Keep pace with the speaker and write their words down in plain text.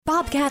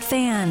Bobcat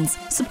fans,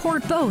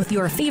 support both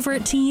your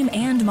favorite team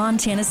and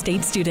Montana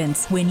State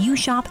students. When you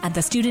shop at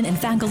the student and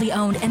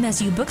faculty-owned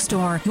MSU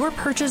bookstore, your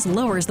purchase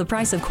lowers the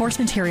price of course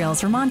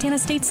materials for Montana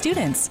State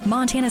students.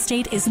 Montana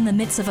State is in the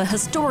midst of a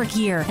historic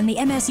year, and the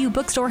MSU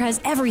bookstore has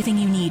everything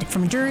you need,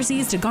 from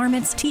jerseys to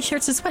garments,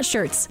 t-shirts to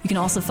sweatshirts. You can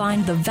also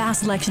find the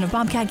vast selection of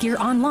Bobcat gear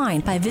online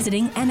by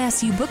visiting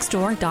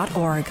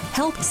msubookstore.org.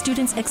 Help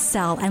students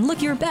excel and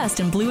look your best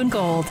in blue and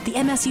gold. The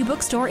MSU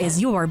bookstore is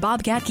your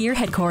Bobcat gear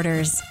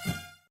headquarters.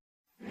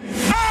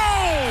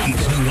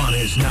 It's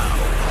Nuanez now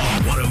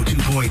on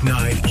 102.9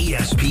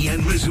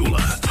 ESPN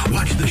Missoula.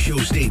 Watch the show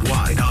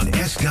statewide on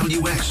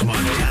SWX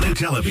Montana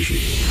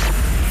Television.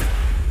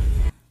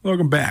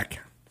 Welcome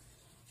back.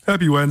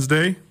 Happy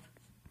Wednesday.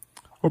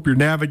 Hope you're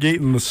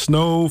navigating the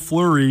snow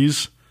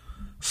flurries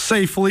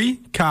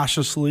safely,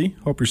 cautiously.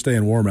 Hope you're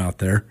staying warm out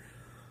there.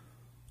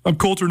 I'm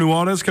Colter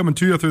Nuanez, coming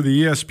to you through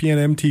the ESPN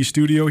MT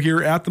studio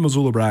here at the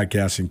Missoula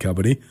Broadcasting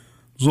Company.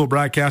 Missoula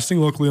Broadcasting,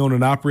 locally owned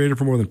and operated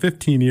for more than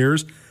 15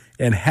 years,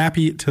 and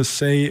happy to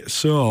say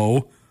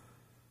so.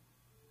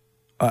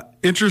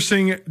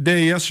 Interesting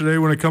day yesterday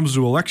when it comes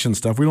to election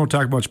stuff. We don't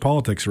talk much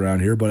politics around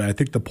here, but I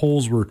think the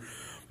polls were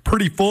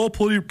pretty full,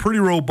 pretty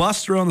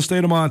robust around the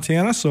state of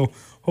Montana, so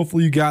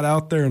hopefully you got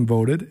out there and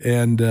voted.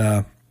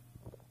 And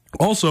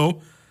also,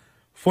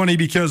 funny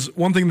because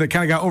one thing that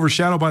kind of got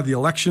overshadowed by the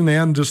election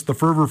and just the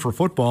fervor for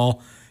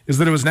football is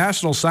that it was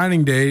National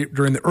Signing Day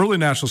during the early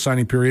national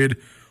signing period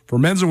for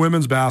men's and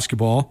women's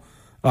basketball,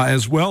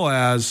 as well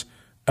as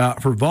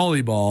for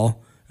volleyball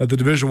at the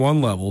Division I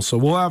level. So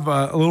we'll have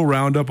a little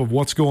roundup of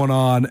what's going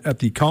on at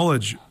the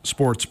college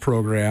sports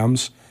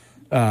programs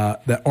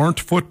that aren't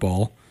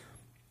football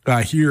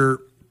here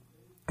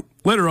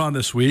later on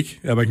this week.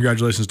 My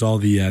congratulations to all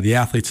the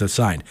athletes that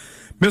signed.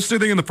 Missed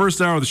anything in the first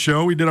hour of the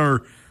show? We did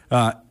our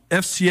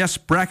FCS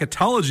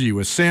bracketology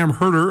with Sam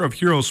Herder of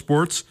Hero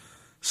Sports,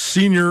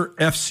 senior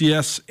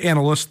FCS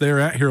analyst there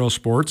at Hero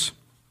Sports.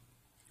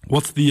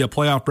 What's the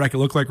playoff bracket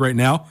look like right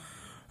now?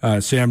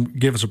 Sam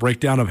gave us a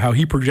breakdown of how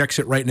he projects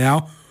it right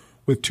now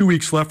with 2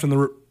 weeks left in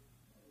the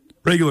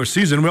regular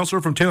season. We also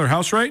heard from Taylor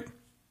Housewright,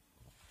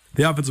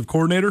 the offensive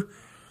coordinator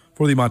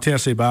for the Montana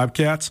State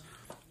Bobcats.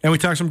 And we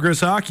talked some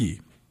Grizz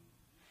hockey.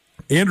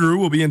 Andrew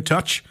will be in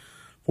touch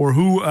for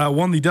who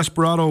won the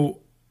Desperado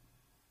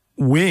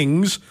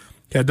Wings.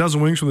 Had a dozen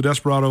wings from the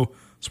Desperado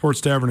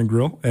Sports Tavern and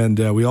Grill.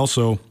 And we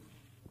also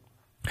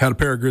had a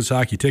pair of Grizz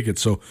hockey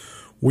tickets. So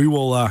we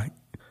will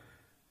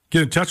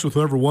get in touch with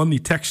whoever won the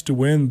text to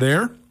win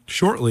there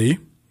shortly.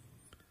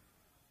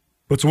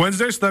 But it's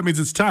Wednesday, so that means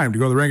it's time to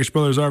go to the Rankish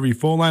Brothers RV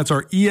phone line. It's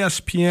our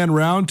ESPN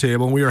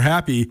Roundtable, and we are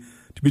happy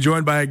to be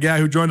joined by a guy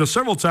who joined us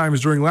several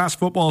times during last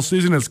football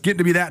season. It's getting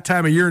to be that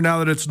time of year now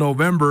that it's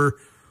November.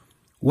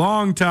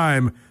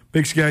 Long-time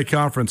Big Sky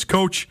Conference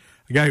coach,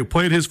 a guy who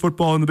played his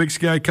football in the Big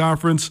Sky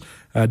Conference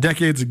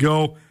decades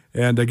ago,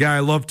 and a guy I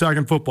love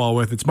talking football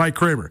with. It's Mike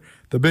Kramer,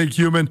 the big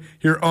human,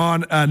 here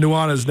on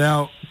Nuanez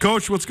Now.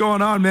 Coach, what's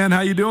going on, man?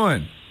 How you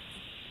doing?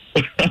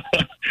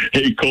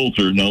 Hey,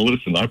 Colter. Now,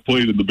 listen, I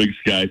played in the Big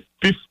Sky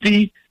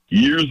 50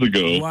 years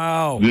ago.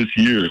 Wow. This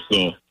year.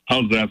 So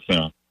how's that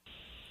sound?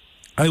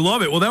 I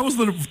love it. Well, that was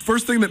the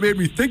first thing that made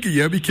me think of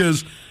you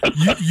because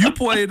you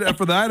played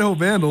for the Idaho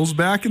Vandals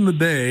back in the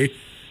day,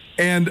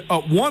 and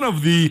one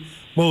of the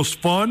most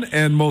fun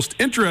and most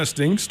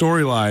interesting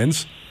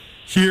storylines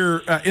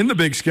here in the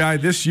Big Sky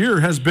this year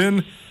has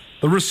been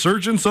the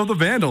resurgence of the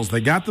Vandals.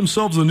 They got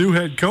themselves a new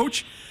head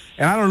coach,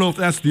 and I don't know if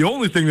that's the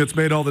only thing that's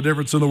made all the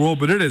difference in the world,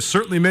 but it has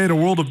certainly made a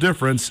world of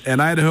difference,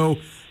 and Idaho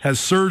has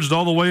surged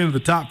all the way into the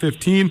top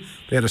 15.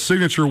 They had a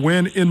signature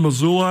win in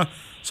Missoula.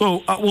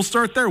 So we'll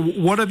start there.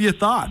 What have you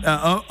thought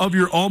of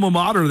your alma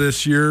mater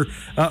this year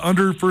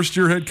under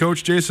first-year head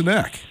coach Jason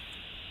Eck?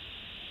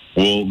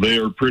 Well, they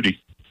are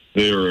pretty.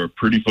 They are a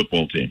pretty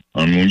football team.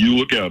 I mean, when you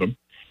look at them,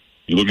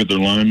 you look at their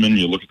linemen,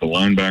 you look at the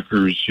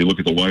linebackers, you look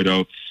at the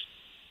wideouts,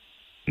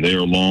 they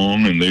are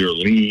long and they are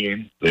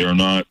lean. They are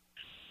not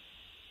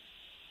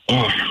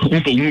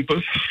Oompa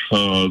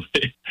Loompas.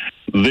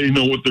 They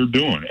know what they're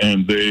doing,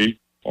 and they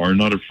are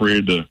not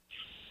afraid to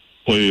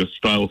play a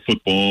style of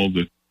football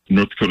that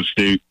North Dakota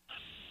State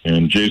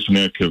and Jason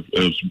Eck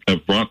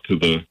have brought to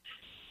the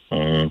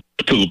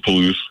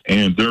Palouse,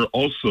 and they're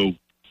also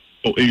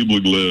ably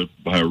led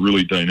by a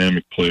really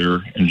dynamic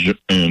player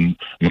and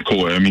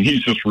McCoy. I mean,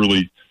 he's just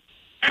really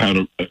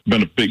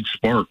been a big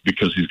spark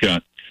because he's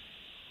got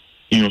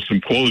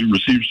some quality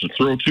receivers to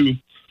throw to,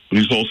 but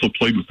he's also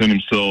played within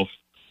himself.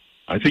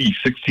 I think he's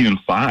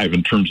 16-5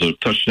 in terms of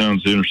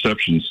touchdowns to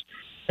interceptions.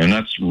 And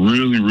that's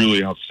really,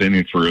 really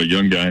outstanding for a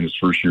young guy in his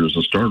first year as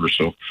a starter.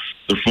 So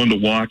they're fun to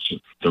watch.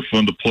 They're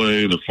fun to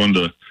play. They're fun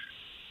to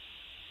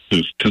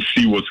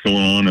see what's going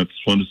on. It's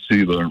fun to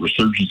see the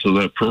resurgence of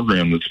that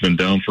program that's been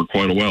down for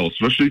quite a while,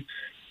 especially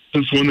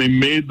since when they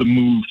made the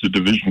move to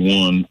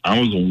Division I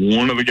was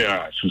one of the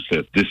guys who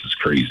said, this is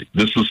crazy.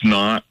 This is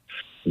not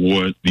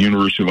what the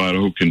University of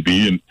Idaho can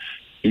be.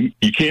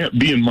 you can't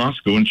be in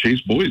Moscow and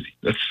chase Boise.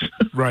 That's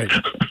right.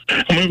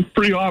 I mean, it's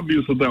pretty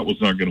obvious that was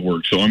not going to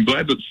work. So I'm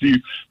glad to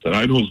see that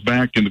Idaho's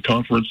back in the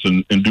conference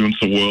and doing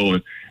so well.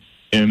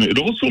 And it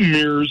also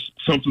mirrors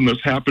something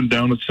that's happened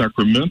down at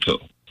Sacramento,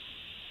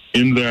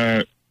 in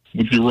that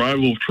with the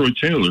arrival of Troy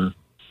Taylor,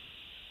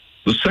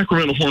 the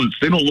Sacramento Hornets,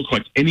 they don't look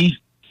like any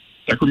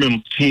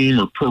Sacramento team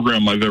or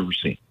program I've ever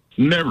seen.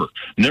 Never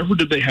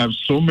did they have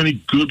so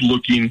many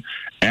good-looking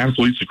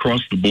athletes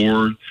across the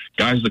board,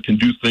 guys that can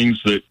do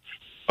things that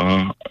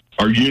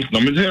are used. I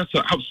mean, they have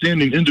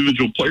outstanding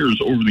individual players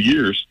over the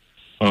years,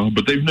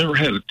 but they've never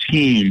had a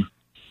team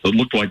that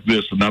looked like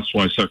this, and that's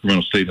why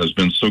Sacramento State has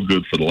been so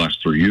good for the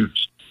last 3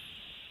 years.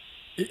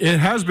 It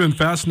has been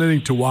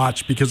fascinating to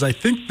watch, because I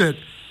think that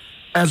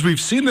as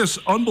we've seen this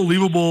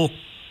unbelievable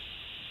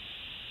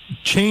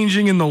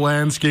changing in the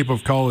landscape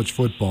of college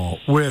football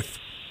with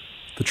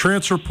the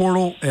transfer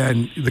portal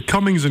and the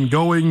comings and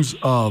goings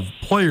of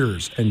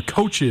players and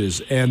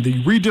coaches and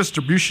the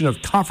redistribution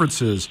of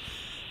conferences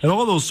and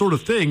all those sort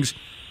of things,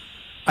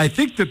 I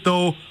think that,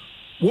 though,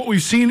 what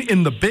we've seen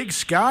in the Big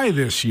Sky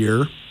this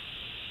year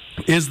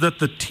is that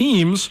the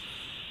teams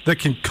that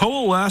can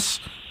coalesce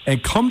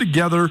and come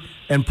together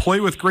and play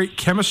with great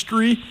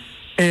chemistry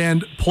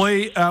and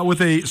play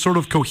with a sort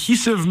of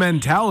cohesive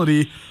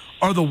mentality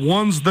are the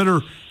ones that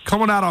are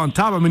coming out on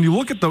top. I mean, you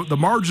look at the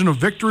margin of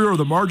victory or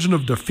the margin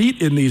of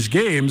defeat in these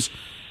games,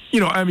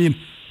 I mean,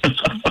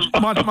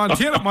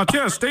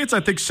 Montana State's, I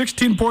think,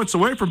 16 points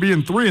away from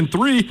being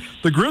 3-3.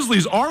 The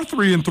Grizzlies are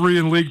 3-3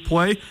 in league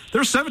play.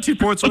 They're 17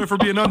 points away from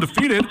being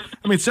undefeated.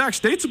 I mean, Sac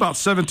State's about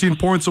 17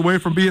 points away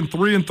from being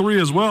 3-3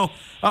 as well.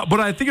 But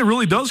I think it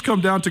really does come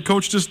down to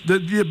coach, just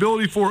the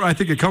ability for, I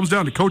think it comes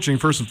down to coaching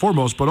first and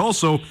foremost, but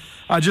also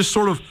just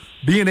sort of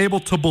being able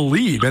to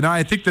believe. And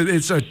I think that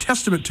it's a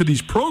testament to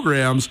these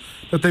programs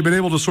that they've been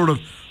able to sort of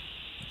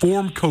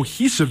form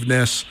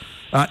cohesiveness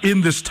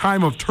in this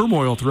time of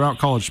turmoil throughout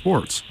college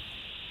sports.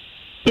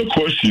 No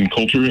question,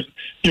 Coulter.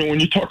 When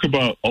you talk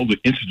about all the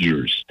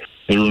integers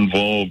that are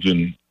involved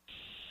in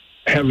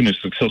having a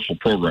successful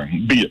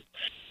program, be it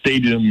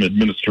stadium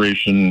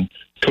administration,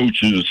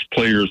 coaches,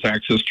 players,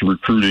 access to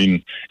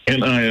recruiting,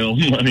 NIL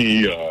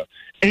money,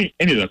 any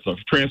of that stuff,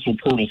 transfer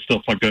portal,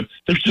 stuff like that,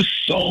 there's just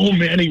so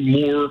many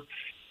more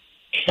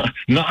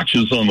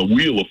notches on the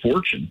wheel of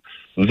fortune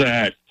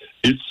that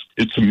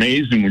it's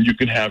amazing when you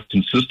can have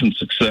consistent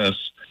success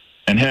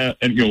and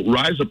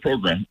rise a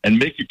program and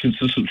make it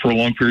consistent for a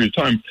long period of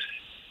time.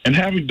 And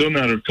having done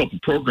that at a couple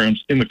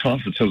programs in the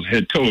conference as a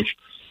head coach,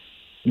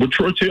 what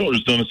Troy Taylor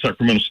has done at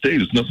Sacramento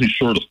State is nothing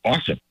short of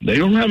awesome. They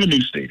don't have a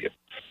new stadium.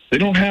 They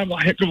don't have a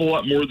heck of a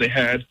lot more they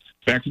had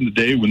back in the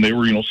day when they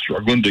were,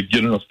 struggling to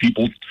get enough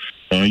people,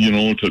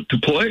 to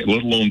play,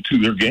 let alone to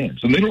their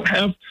games. And they don't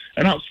have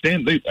an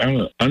outstanding.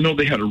 I know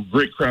they had a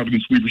great crowd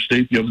against Weber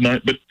State the other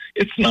night, but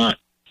it's not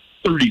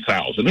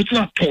 30,000. It's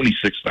not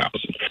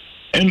 26,000.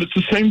 And it's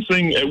the same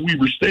thing at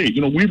Weber State.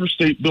 Weber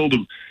State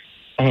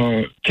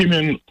came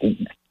in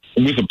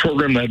with a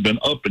program that had been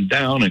up and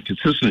down and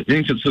consistent,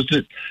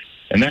 inconsistent,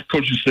 and that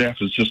coaching staff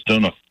has just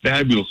done a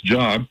fabulous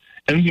job.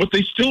 And what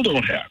they still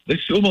don't have,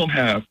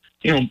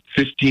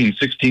 15,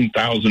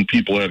 16,000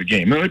 people at a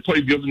game. And they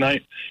played the other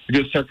night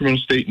against Sacramento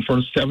State in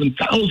front of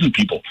 7,000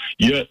 people.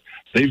 Yet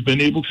they've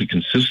been able to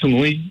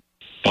consistently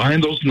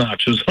find those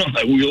notches on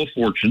that wheel of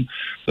fortune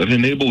that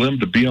enable them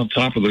to be on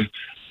top of the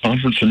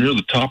conference or near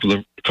the top of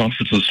the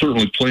conference, and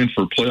certainly playing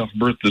for a playoff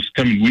berth this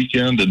coming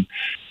weekend,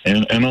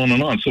 and on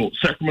and on. So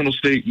Sacramento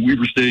State and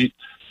Weber State,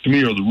 to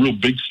me, are the real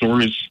big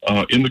stories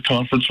in the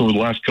conference over the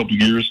last couple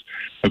of years.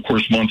 Of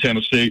course,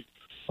 Montana State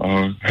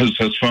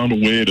has found a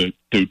way to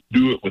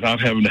do it without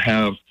having to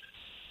have,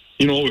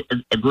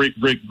 a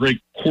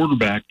great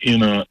quarterback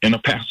in a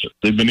passer.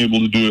 They've been able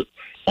to do it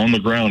on the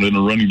ground in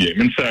a running game.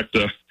 In fact,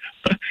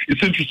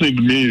 it's interesting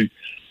to me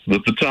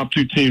that the top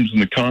two teams in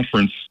the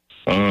conference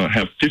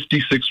have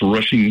 56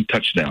 rushing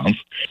touchdowns,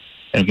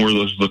 and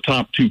whereas the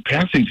top two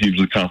passing teams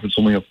in the conference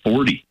only have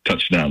 40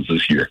 touchdowns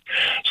this year.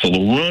 So the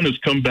run has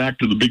come back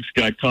to the Big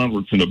Sky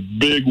Conference in a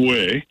big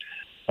way,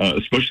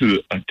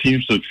 especially the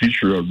teams that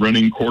feature a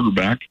running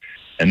quarterback,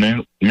 and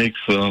that makes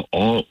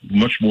all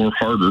much more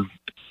harder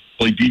to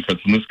play defense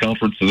in this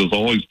conference. It has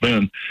always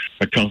been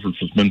a conference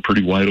that's been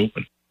pretty wide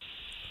open.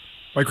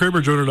 Mike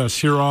Kramer joining us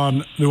here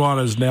on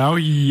Nuanez Now.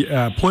 He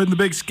played in the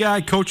Big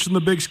Sky, coached in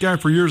the Big Sky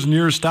for years and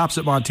years, stops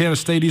at Montana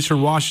State,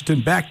 Eastern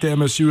Washington, back to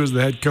MSU as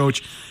the head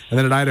coach, and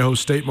then at Idaho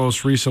State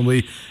most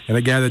recently, and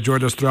a guy that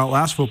joined us throughout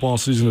last football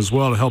season as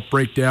well to help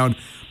break down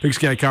Big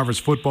Sky Conference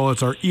football.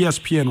 It's our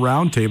ESPN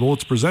Roundtable.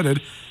 It's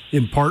presented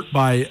in part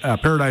by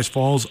Paradise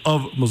Falls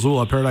of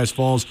Missoula. Paradise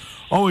Falls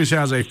always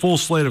has a full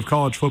slate of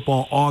college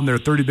football on their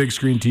 30 big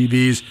screen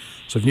TVs.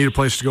 So if you need a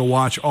place to go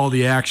watch all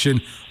the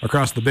action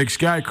across the Big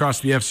Sky, across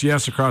the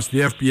FCS, across the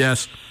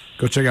FBS,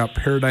 go check out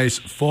Paradise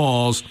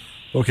Falls,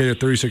 located at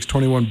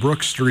 3621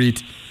 Brook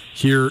Street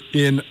here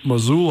in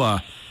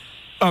Missoula.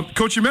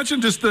 Coach, you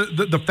mentioned just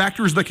the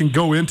factors that can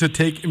go into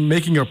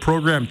making a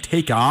program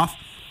take off.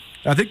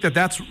 I think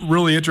that's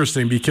really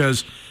interesting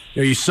because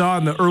you saw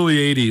in the early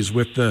 80s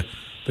with the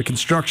the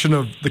construction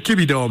of the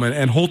Kibbe Dome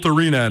and Holt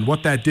Arena and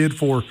what that did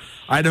for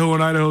Idaho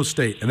and Idaho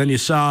State. And then you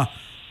saw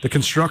the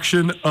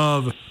construction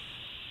of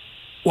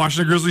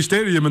Washington Grizzly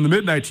Stadium in the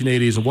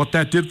mid-1980s and what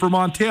that did for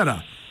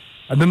Montana.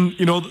 And then,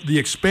 the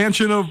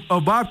expansion of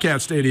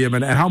Bobcat Stadium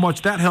and how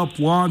much that helped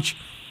launch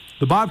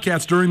the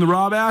Bobcats during the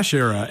Rob Ashe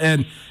era.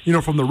 And,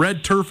 from the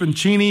red turf in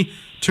Cheney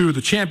to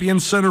the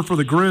Champions Center for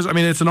the Grizz. I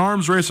mean, it's an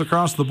arms race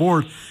across the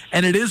board.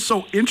 And it is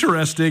so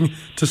interesting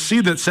to see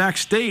that Sac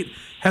State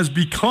has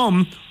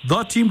become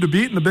the team to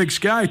beat in the Big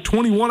Sky.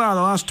 21 out of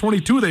the last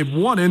 22 they've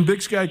won in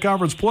Big Sky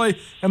Conference play,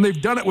 and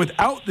they've done it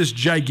without this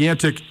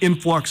gigantic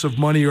influx of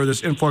money or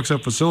this influx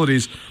of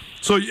facilities.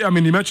 So, I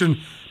mean, you mentioned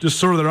just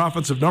sort of their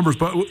offensive numbers,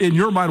 but in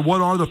your mind,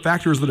 what are the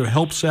factors that have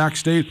helped Sac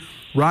State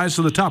rise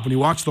to the top? When you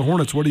watch the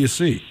Hornets, what do you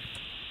see?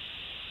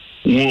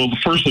 Well, the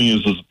first thing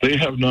is they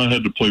have not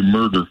had to play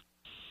murder,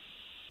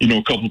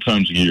 a couple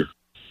times a year.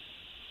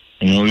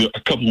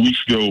 A couple of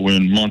weeks ago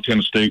when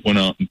Montana State went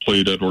out and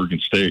played at Oregon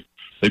State,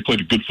 they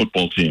played a good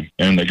football team,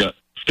 and they got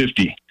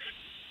 50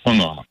 hung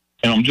on.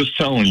 And I'm just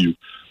telling you,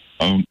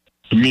 to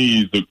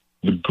me,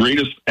 the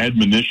greatest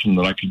admonition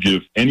that I could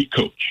give any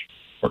coach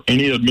or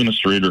any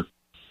administrator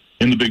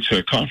in the Big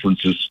Sky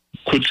Conference is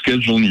quit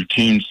scheduling your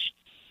teams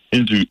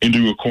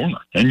into a corner.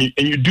 And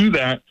you do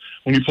that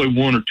when you play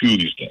one or two of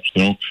these games.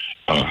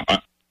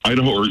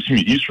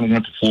 Eastern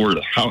went to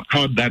Florida.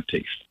 How'd that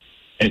taste?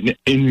 And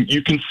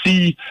you can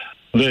see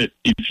that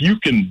if you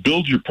can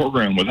build your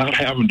program without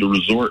having to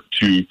resort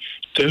to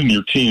sending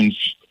your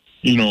teams,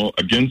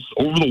 against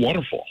over the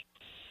waterfall,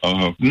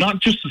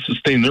 not just to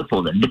sustain their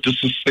program, but to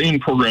sustain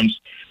programs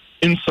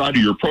inside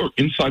of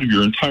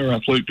your entire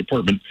athletic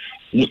department,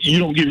 you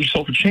don't give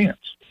yourself a chance.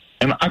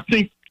 And I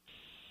think,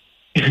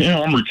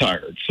 I'm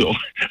retired, so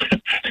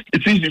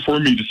it's easy for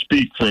me to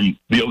speak from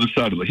the other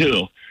side of the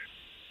hill.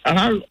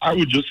 And I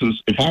would just,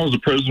 if I was a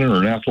president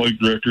or an athletic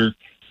director,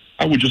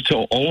 I would just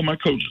tell all of my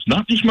coaches,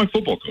 not just my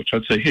football coach,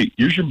 I'd say, hey,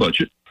 here's your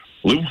budget,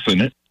 live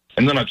within it,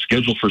 and then I'd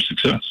schedule for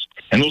success.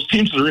 And those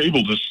teams that are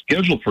able to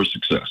schedule for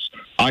success,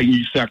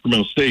 i.e.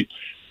 Sacramento State,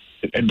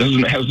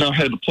 has not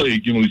had to play,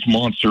 these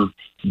monster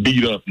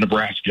beat-up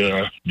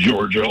Nebraska,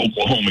 Georgia,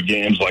 Oklahoma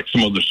games like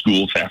some other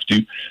schools have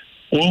to.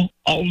 Well,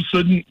 all of a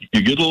sudden,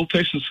 you get a little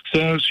taste of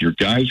success, your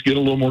guys get a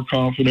little more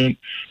confident,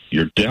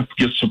 your depth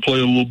gets to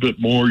play a little bit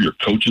more, your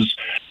coaches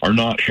are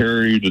not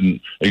harried and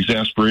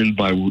exasperated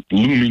by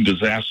looming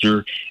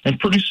disaster, and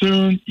pretty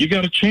soon, you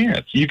got a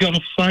chance. You got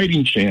a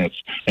fighting chance.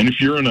 And if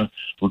you're in a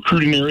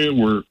recruiting area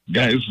where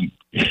guys,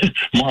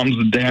 moms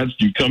and dads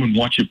can come and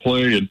watch you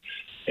play,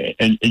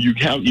 and you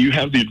have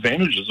the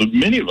advantages that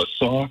many of us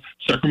saw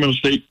Sacramento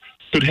State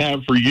could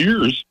have for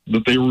years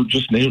that they were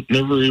just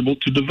never able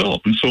to develop.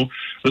 And so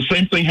the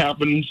same thing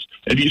happens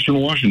at Eastern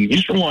Washington.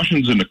 Eastern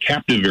Washington's in a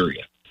captive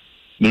area.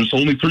 There's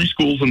only 3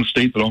 schools in the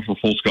state that offer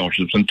full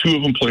scholarships, and 2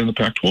 of them play in the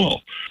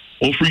Pac-12.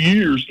 Well, for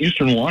years,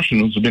 Eastern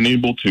Washington has been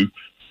able to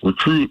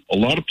recruit a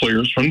lot of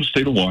players from the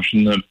state of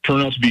Washington that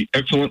turn out to be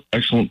excellent,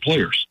 excellent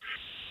players.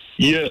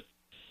 Yet,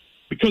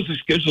 because they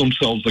schedule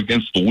themselves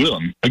against the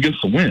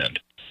wind,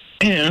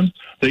 and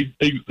they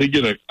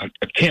get a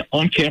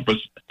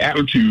on-campus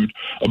attitude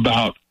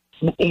about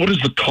what is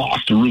the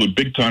cost of really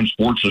big-time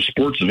sports or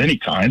sports of any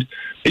kind.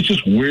 It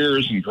just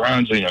wears and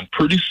grinds, and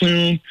pretty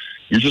soon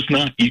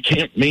you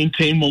can't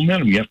maintain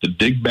momentum. You have to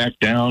dig back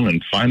down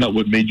and find out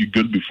what made you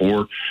good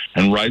before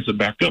and rise it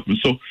back up. And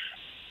so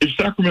if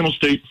Sacramento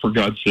State, for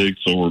God's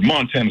sakes, or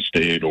Montana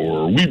State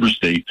or Weber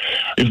State,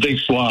 if they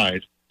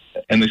slide,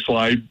 and they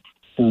slide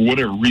for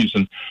whatever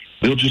reason,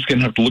 they're just going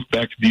to have to look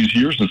back at these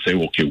years and say,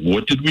 well, okay,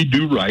 what did we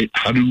do right?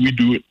 How did we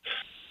do it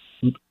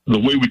the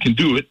way we can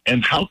do it?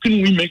 And how can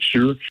we make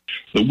sure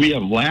that we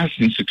have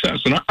lasting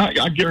success? And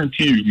I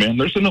guarantee you, man,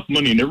 there's enough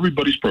money in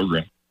everybody's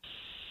program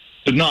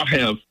to not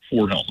have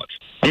 4 helmets.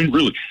 I mean,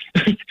 really.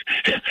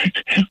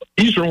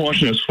 Eastern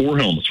Washington has 4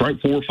 helmets, right?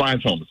 4 or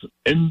 5 helmets.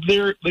 And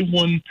they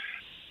won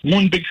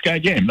one Big Sky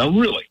game. Now,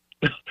 really,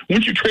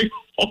 once you trade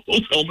all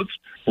those helmets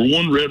for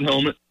one red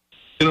helmet,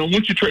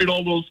 once you trade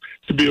all those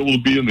to be able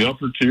to be in the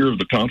upper tier of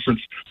the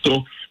conference.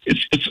 So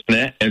it's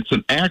an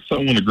axe I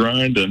want to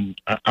grind, and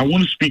I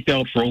want to speak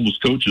out for all those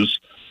coaches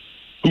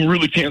who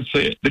really can't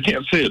say it. They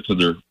can't say it to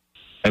their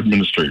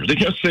administrators. They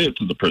can't say it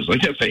to the president.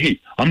 They can't say, hey,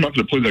 I'm not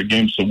going to play that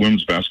game so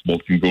women's basketball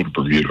can go to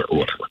Bermuda or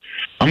whatever.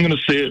 I'm going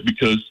to say it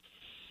because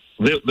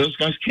those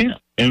guys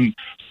can't. And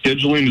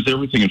scheduling is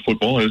everything in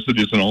football, as it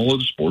is in all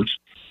other sports,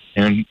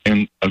 and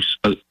a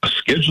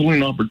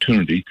scheduling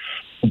opportunity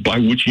by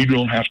which you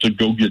don't have to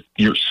go get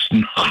your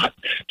snot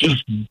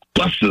just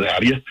busted out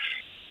of you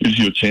gives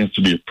you a chance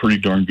to be a pretty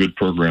darn good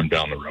program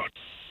down the road.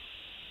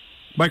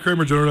 Mike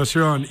Kramer joining us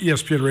here on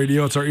ESPN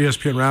Radio. It's our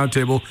ESPN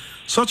Roundtable.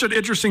 Such an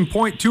interesting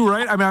point, too,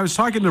 right? I mean, I was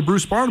talking to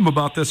Bruce Barnum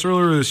about this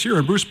earlier this year,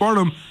 and Bruce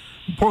Barnum,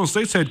 Portland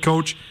State's head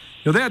coach,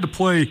 they had to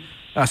play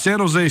San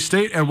Jose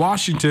State and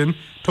Washington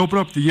to open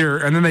up the year,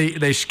 and then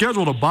they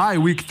scheduled a bye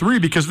week 3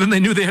 because then they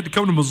knew they had to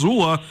come to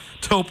Missoula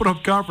to open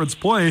up conference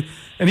play.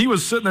 And he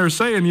was sitting there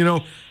saying,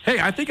 hey,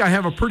 I think I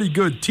have a pretty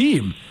good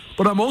team,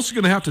 but I'm also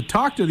going to have to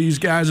talk to these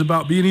guys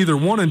about being either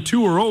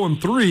 1-2 or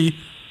 0-3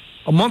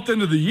 a month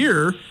into the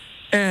year,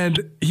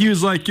 and he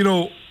was like,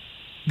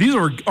 these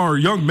are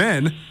young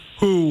men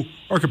who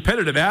are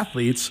competitive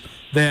athletes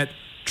that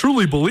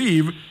truly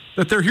believe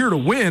that they're here to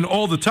win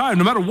all the time,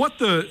 no matter what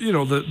the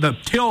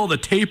tail of the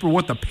tape or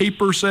what the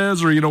paper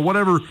says, or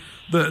whatever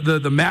the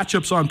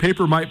matchups on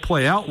paper might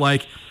play out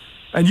like.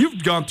 And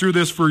you've gone through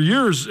this for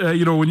years,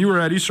 when you were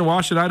at Eastern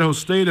Washington, Idaho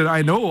State, and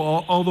I know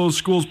all those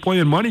schools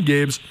playing money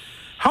games.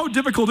 How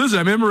difficult is it?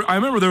 I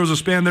remember there was a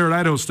span there at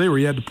Idaho State where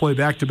you had to play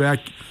back-to-back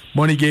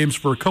money games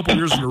for a couple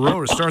years in a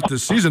row to start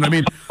this season.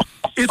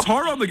 It's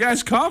hard on the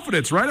guys'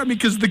 confidence, right?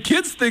 Because the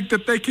kids think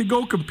that they can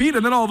go compete,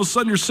 and then all of a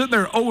sudden you're sitting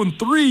there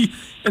 0-3,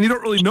 and you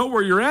don't really know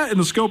where you're at in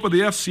the scope of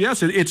the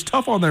FCS. It's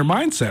tough on their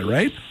mindset,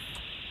 right?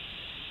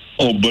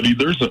 Oh, buddy,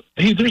 there's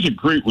a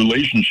great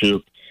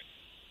relationship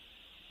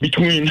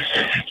between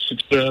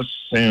success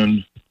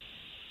and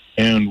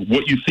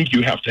what you think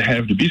you have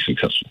to be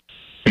successful.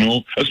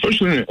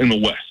 Especially in the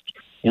West,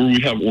 where we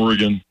have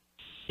Oregon,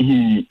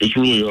 who is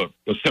really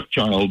a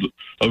stepchild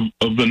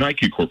of the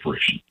Nike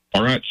Corporation.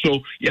 All right, so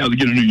yeah, they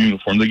get a new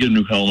uniform, they get a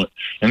new helmet,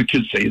 and the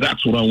kids say,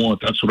 "That's what I want.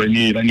 That's what I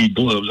need. I need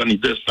gloves. I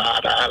need this."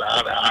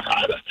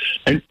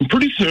 And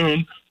pretty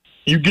soon,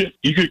 you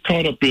get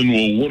caught up in,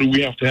 well, what do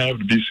we have to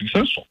be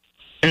successful?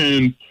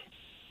 And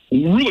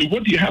really,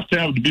 what do you have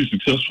to be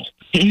successful?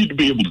 You need to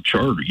be able to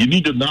charter. You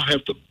need to not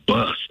have to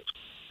bust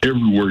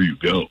everywhere you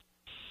go.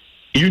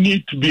 You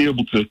need to be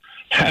able to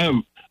have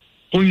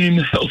clean,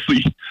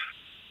 healthy,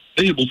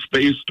 stable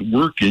space to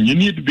work in. You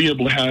need to be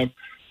able to have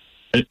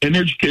an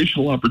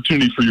educational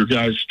opportunity for your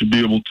guys to be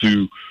able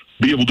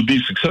to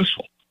be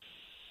successul.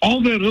 All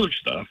that other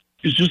stuff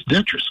is just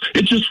detritus.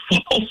 It just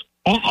falls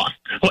off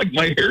like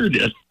my hair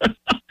did.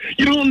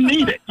 You don't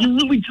need it. You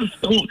really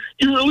just don't.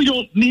 You really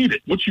don't need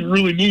it. What you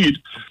really need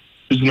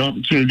is an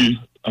opportunity,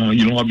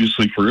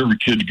 obviously for every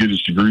kid to get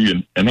his degree,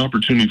 and an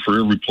opportunity for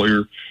every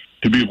player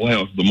to be able to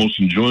have the most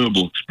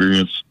enjoyable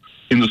experience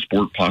in the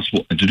sport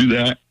possible. And to do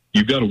that,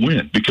 you've got to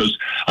win, because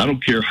I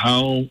don't care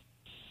how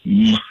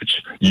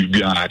much you've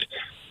got.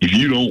 If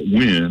you don't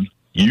win,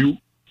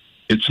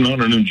 it's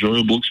not an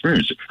enjoyable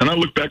experience. And I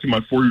look back at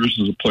my 4 years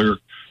as a player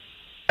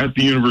at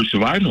the University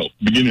of Idaho,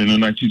 beginning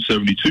in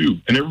 1972,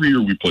 and every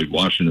year we played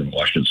Washington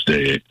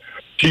State,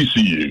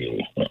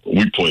 TCU.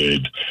 We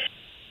played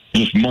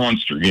just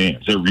monster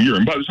games every year.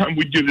 And by the time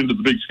we'd get into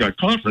the Big Sky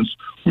Conference,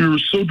 we were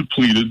so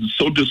depleted,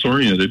 so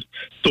disoriented,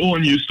 so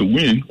unused to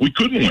win, we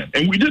couldn't win.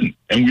 And we didn't.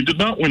 And we did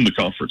not win the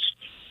conference.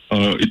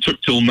 It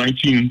took till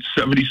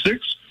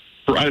 1976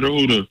 for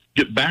Idaho to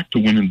get back to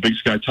winning the Big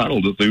Sky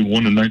title that they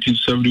won in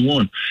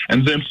 1971.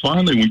 And then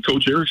finally, when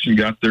Coach Erickson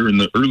got there in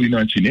the early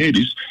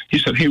 1980s, he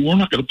said, "Hey, we're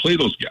not going to play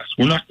those guys.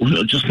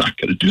 We're just not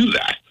going to do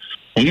that.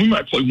 And we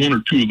might play one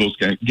or two of those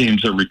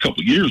games every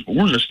couple of years, but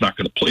we're just not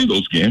going to play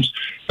those games."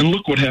 And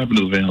look what happened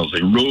to the Vandals.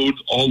 They rode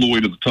all the way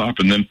to the top,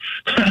 and then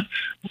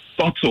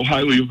thought so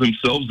highly of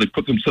themselves, they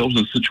put themselves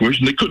in a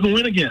situation they couldn't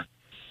win again.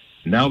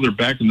 Now they're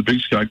back in the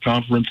Big Sky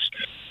Conference,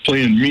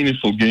 playing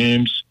meaningful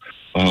games,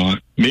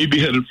 maybe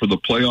headed for the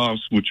playoffs,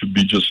 which would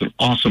be just an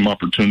awesome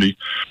opportunity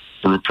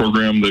for a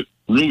program that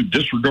really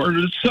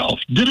disregarded itself,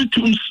 did it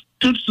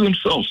to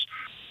themselves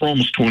for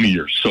almost 20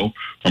 years. So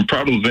I'm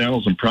proud of the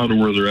Vandals. I'm proud of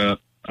where they're at.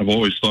 I've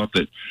always thought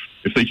that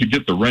if they could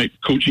get the right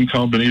coaching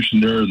combination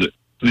there, that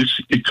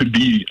it could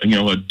be,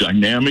 a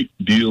dynamic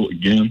deal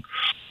again,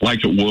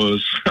 like it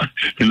was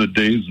in the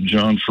days of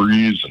John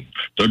Freeze and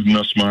Doug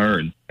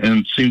Nussmeier, and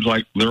it seems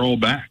like they're all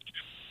back.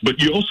 But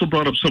you also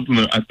brought up something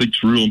that I think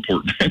is real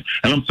important, and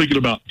I'm thinking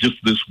about just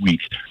this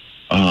week.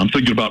 I'm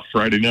thinking about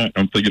Friday night.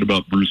 I'm thinking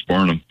about Bruce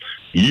Barnum.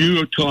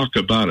 You talk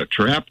about a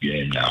trap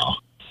game now.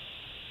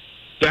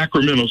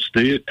 Sacramento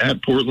State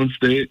at Portland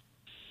State.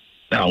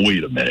 Now,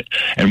 wait a minute.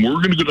 And we're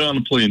going to go down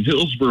and play in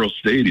Hillsborough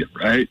Stadium,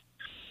 right?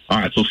 All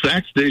right, so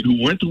Sac State,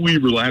 who went to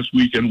Weaver last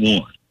week and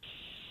won,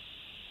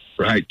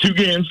 right? 2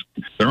 games.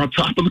 They're on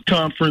top of the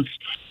conference,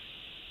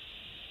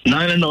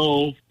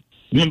 9-0,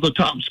 one of the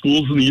top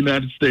schools in the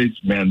United States.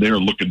 Man, they're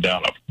looking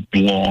down a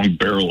long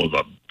barrel of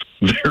a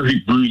very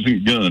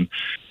bruising gun,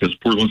 because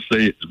Portland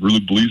State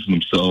really believes in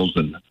themselves.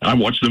 And I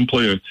watched them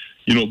play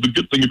the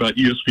good thing about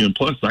ESPN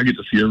Plus, I get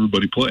to see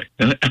everybody play.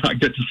 And I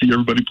get to see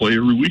everybody play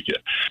every weekend.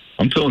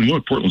 I'm telling you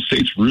what, Portland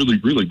State's really,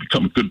 really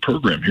become a good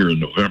program here in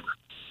November.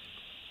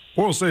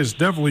 Portland State is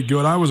definitely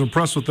good. I was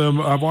impressed with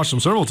them. I've watched them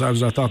several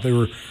times, and I thought they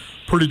were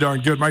pretty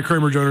darn good. Mike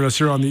Kramer joining us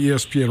here on the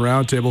ESPN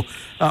Roundtable.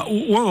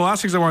 One of the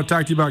last things I want to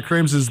talk to you about,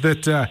 Krames, is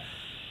that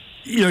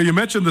you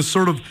mentioned this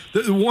sort of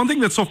the one thing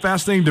that's so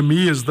fascinating to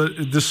me is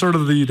this sort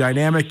of the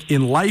dynamic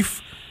in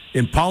life,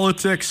 in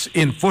politics,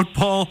 in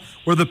football,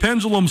 where the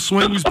pendulum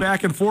swings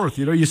back and forth.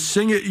 You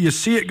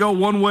see it go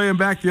one way and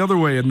back the other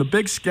way. And the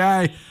Big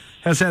Sky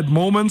has had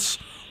moments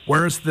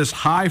where it's this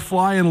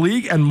high-flying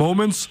league, and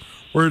moments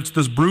where it's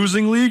this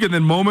bruising league, and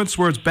then moments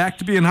where it's back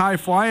to being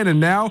high-flying. And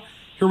now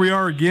here we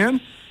are again.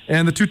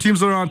 And the 2 teams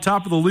that are on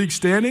top of the league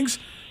standings,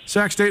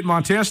 Sac State and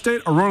Montana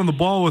State are running the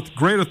ball with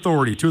great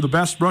authority, two of the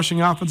best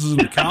rushing offenses in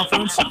the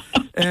conference,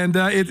 and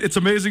it's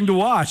amazing to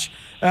watch.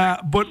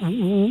 But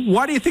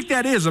why do you think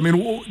that is? I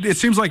mean, it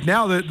seems like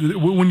now that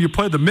when you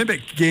play the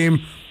mimic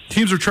game,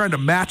 teams are trying to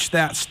match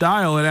that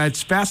style, and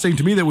it's fascinating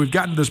to me that we've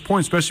gotten to this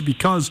point, especially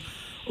because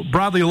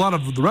broadly a lot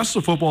of the rest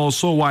of football is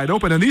so wide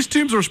open, and these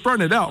teams are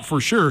spreading it out for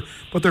sure,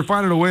 but they're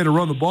finding a way to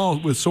run the ball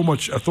with so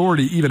much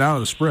authority even out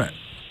of the spread.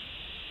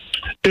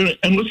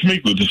 And let's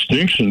make the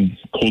distinction,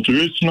 Colter.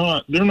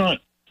 They're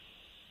not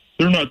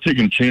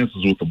taking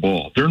chances with the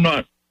ball. They're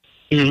not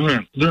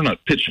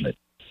pitching it.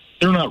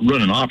 They're not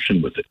running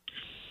option with it.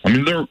 I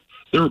mean,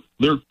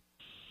 they're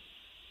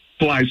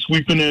fly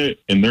sweeping it,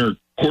 and they're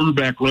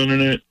quarterback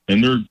running it,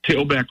 and they're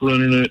tailback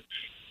running it,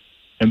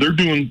 and they're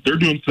doing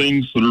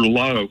things that are a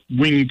lot of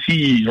wing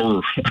T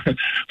or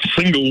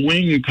single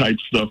wing type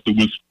stuff that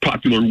was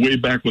popular way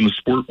back when the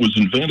sport was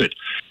invented.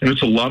 And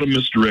it's a lot of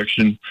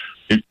misdirection.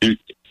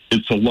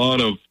 It's a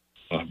lot of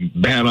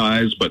bad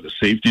eyes by the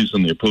safeties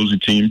and the opposing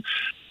team.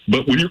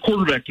 But when your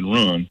quarterback can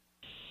run,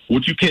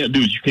 what you can't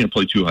do is you can't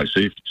play two high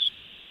safeties.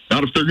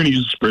 Not if they're going to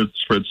use a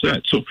spread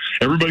set. So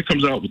everybody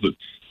comes out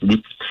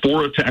with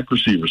four attack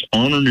receivers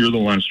on or near the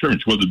line of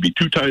scrimmage, whether it be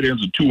two tight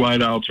ends and two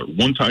wideouts or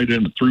one tight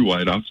end and three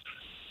wideouts.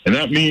 And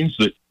that means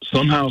that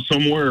somehow,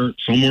 somewhere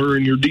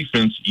in your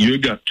defense, you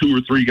got two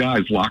or three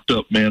guys locked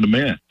up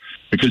man-to-man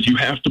because you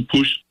have to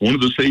push one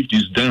of the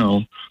safeties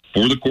down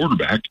for the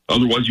quarterback.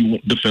 Otherwise, you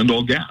won't defend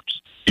all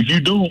gaps. If you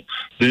don't,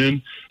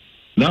 then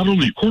not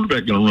only your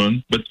quarterback going to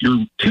run, but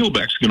your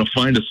tailback's going to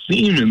find a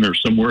seam in there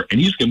somewhere, and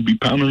he's going to be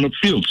pounding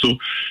upfield. So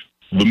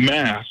the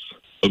math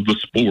of the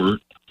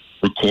sport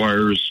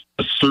requires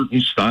a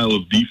certain style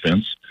of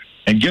defense.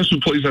 And guess who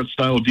plays that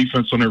style of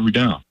defense on every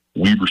down?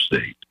 Weber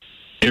State.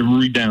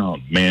 Every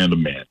down,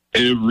 man-to-man.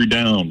 Every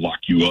down, lock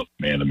you up,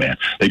 man-to-man.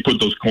 They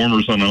put those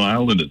corners on an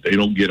island and they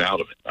don't get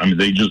out of it. I mean,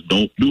 they just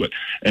don't do it.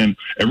 And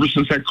ever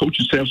since that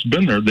coaching staff's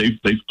been there, they've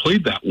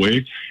played that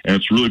way, and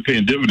it's really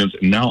paying dividends.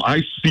 And now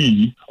I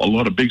see a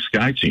lot of Big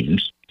Sky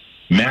teams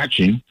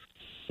matching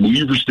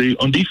Weber State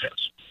on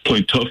defense,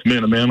 playing tough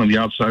man-to-man on the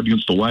outside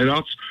against the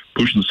wideouts,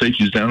 pushing the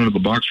safeties down into the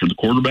box for the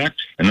quarterback,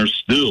 and they're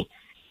still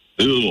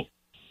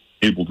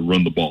able to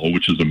run the ball,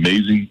 which is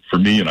amazing for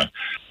me, and I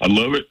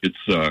love it.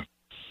 It's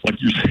like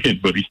you're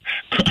saying, buddy,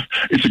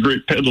 it's a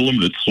great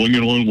pendulum that's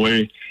swinging one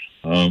way.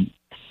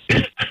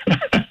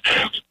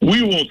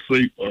 We won't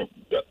say,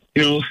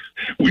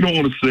 we don't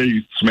want to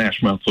say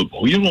smash mouth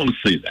football. You don't want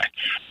to say that.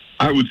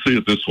 I would say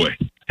it this way.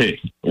 Hey,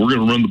 we're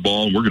going to run the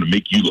ball, and we're going to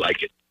make you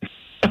like it.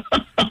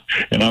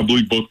 And I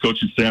believe both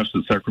coaching staffs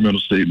at Sacramento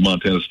State and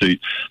Montana State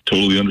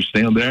totally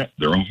understand that.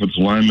 Their offensive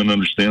linemen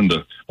understand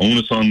the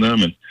onus on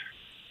them. And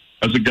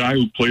as a guy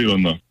who played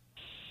on the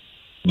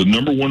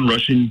number one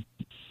rushing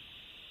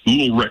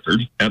little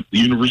record at the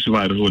University of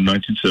Idaho in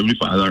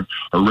 1975,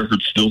 our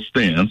record still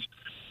stands.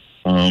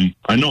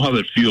 I know how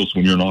that feels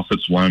when you're an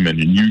offensive lineman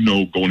and you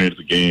know going into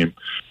the game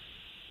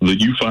that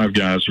you five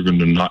guys are going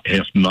to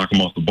have to knock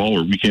them off the ball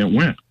or we can't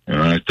win.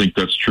 And I think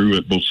that's true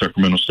at both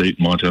Sacramento State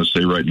and Montana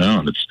State right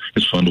now, and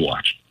it's fun to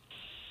watch.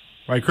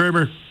 Mike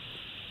Kramer,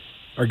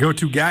 our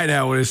go-to guy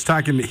now is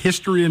talking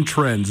history and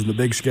trends in the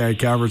Big Sky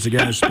Conference.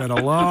 Again, I spent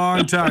a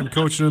long time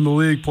coaching in the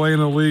league, playing in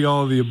the league,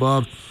 all of the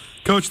above.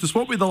 Coach, this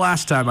won't be the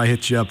last time I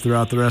hit you up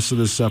throughout the rest of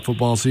this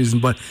football season,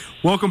 but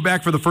welcome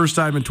back for the first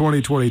time in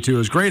 2022. It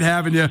was great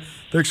having you.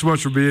 Thanks so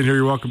much for being here.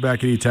 You're welcome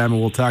back anytime,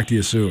 and we'll talk to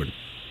you soon.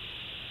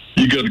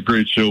 You got a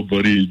great show,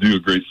 buddy. You do a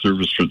great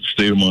service for the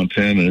state of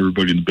Montana and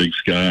everybody in the Big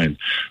Sky. And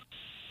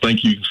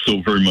thank you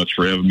so very much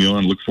for having me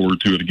on. Look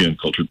forward to it again,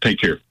 Culture. Take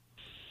care.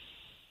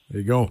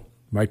 There you go.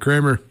 Mike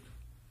Kramer.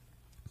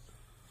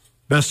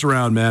 Best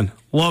around, man.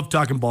 Love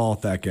talking ball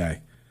with that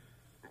guy.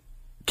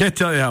 Can't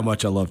tell you how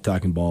much I love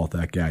talking ball with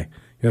that guy.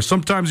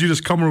 Sometimes you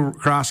just come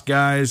across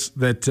guys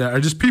that are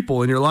just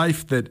people in your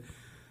life that,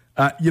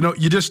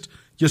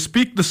 you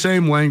speak the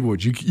same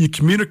language. You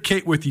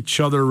communicate with each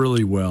other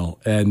really well.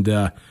 And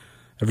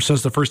ever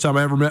since the first time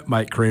I ever met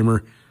Mike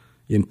Kramer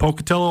in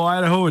Pocatello,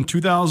 Idaho in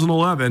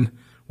 2011,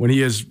 when he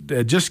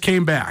just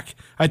came back.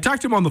 I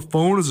talked to him on the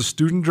phone as a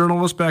student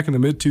journalist back in the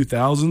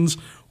mid-2000s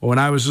when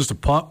I was just a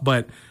pup,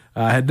 but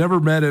I had never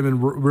met him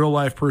in real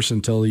life person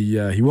until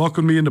he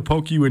welcomed me into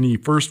Pokey when he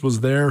first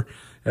was there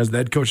as the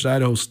head coach at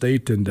Idaho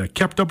State, and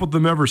kept up with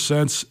him ever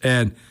since.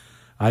 And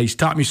he's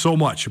taught me so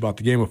much about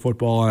the game of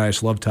football, and I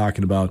just love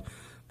talking about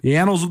the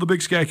annals of the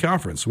Big Sky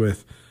Conference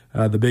with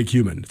the big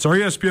human. It's our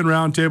ESPN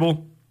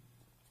Roundtable.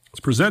 It's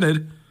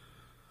presented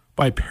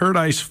by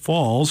Paradise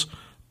Falls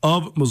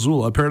of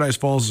Missoula. Paradise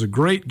Falls is a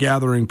great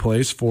gathering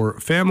place for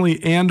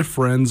family and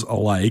friends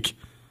alike.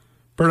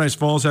 Paradise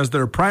Falls has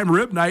their prime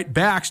rib night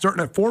back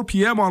starting at 4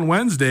 p.m. on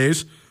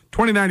Wednesdays,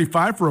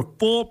 $20.95 for a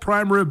full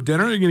prime rib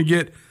dinner. You're going to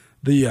get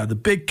the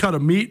big cut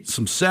of meat,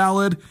 some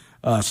salad,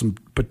 some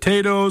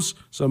potatoes,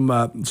 some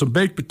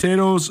baked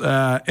potatoes,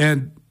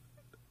 and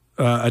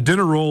a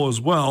dinner roll as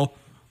well.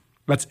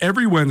 That's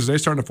every Wednesday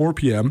starting at 4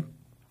 p.m.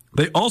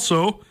 They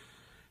also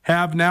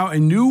have now a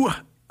new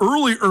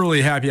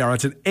early happy hour.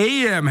 It's an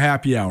a.m.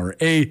 happy hour,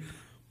 a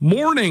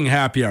morning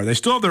happy hour. They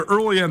still have their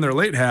early and their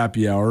late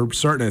happy hour,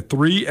 starting at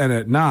 3 and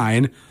at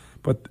 9,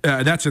 but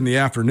that's in the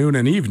afternoon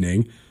and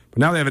evening. But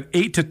now they have an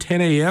 8 to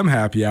 10 a.m.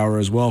 happy hour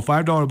as well.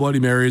 $5 Bloody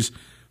Marys,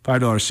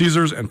 $5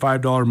 Caesars, and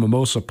 $5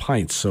 Mimosa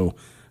Pints. So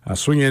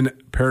swing in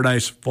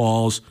Paradise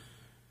Falls,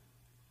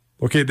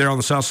 located there on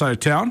the south side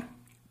of town,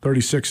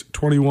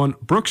 3621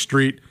 Brook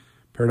Street,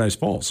 Paradise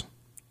Falls.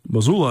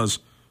 Missoula's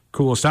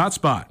coolest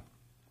hotspot.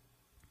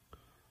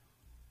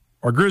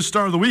 Our Grizz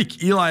Star of the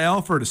Week, Eli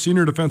Alford, a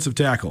senior defensive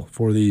tackle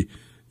for the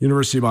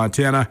University of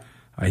Montana.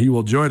 He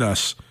will join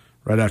us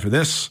right after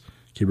this.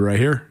 Keep it right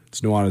here. It's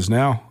Nuanez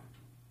Now,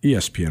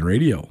 ESPN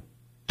Radio.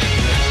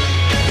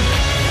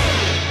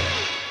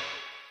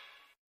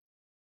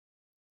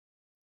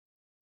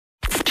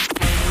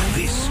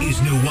 This is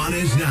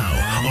Nuanez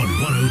Now on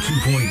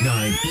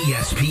 102.9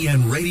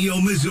 ESPN Radio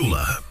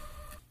Missoula.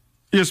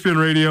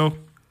 ESPN Radio.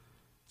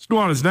 It's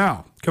Nuanez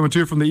Now, coming to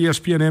you from the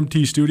ESPN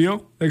MT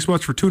studio. Thanks so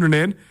much for tuning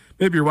in.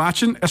 Maybe you're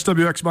watching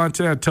SWX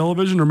Montana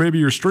Television, or maybe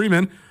you're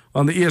streaming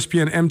on the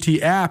ESPN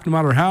MT app. No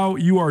matter how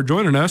you are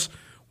joining us,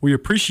 we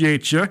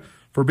appreciate you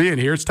for being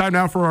here. It's time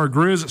now for our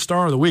Grizz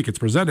Star of the Week. It's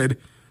presented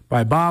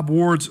by Bob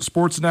Ward's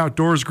Sports and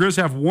Outdoors. Grizz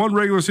have one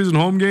regular season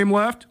home game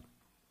left,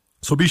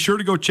 so be sure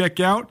to go check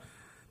out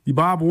the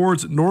Bob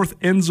Ward's North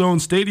End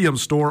Zone Stadium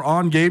store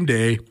on game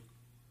day.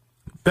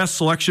 Best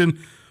selection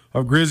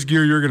of Grizz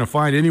gear you're going to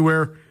find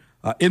anywhere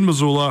in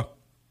Missoula.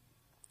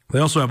 They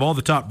also have all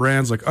the top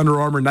brands like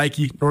Under Armour,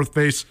 Nike, North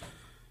Face.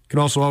 You can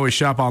also always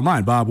shop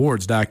online,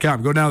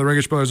 bobwards.com. Go down to the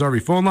Regish Brothers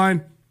RV phone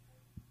line.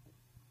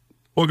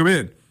 Welcome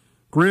in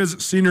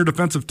Grizz senior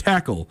defensive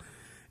tackle,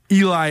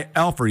 Eli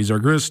Alford. He's our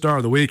Grizz Star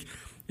of the Week.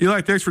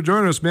 Eli, thanks for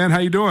joining us, man. How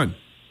you doing?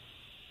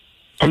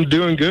 I'm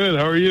doing good.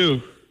 How are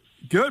you?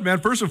 Good, man.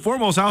 First and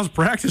foremost, how's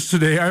practice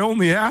today? I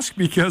only ask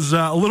because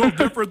a little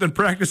different than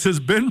practice has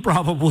been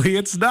probably.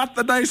 It's not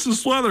the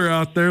nicest weather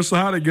out there, so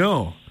how'd it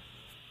go?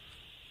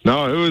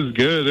 No, it was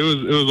good. It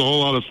was a whole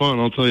lot of fun,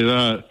 I'll tell you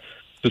that.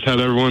 Just had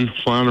everyone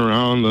flying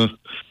around. The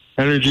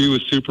energy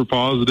was super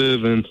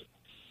positive, and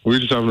we were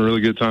just having a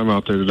really good time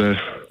out there today.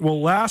 Well,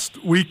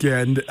 last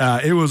weekend,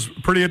 it was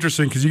pretty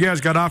interesting because you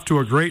guys got off to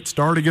a great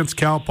start against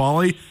Cal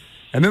Poly,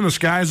 and then the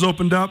skies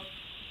opened up,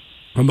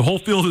 and the whole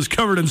field is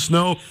covered in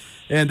snow.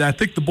 And I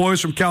think the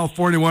boys from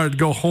California wanted to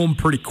go home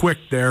pretty quick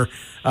there,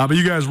 but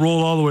you guys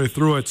rolled all the way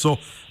through it. So,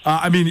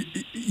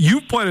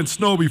 you've played in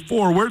snow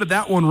before. Where did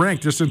that one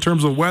rank, just in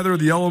terms of weather,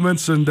 the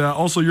elements, and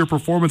also your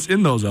performance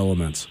in those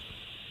elements?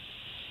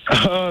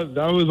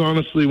 That was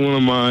honestly one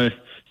of my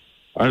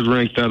 – I'd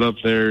rank that up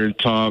there,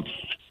 top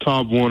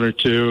one or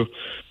two.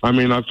 I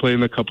mean, I played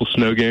in a couple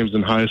snow games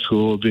in high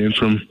school, being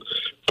from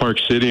Park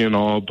City and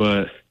all,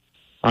 but,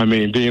 I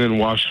mean, being in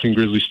Washington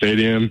Grizzly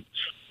Stadium –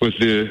 with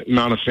the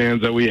amount of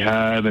fans that we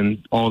had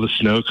and all the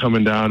snow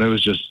coming down,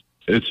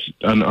 it's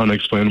an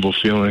unexplainable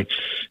feeling.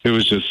 It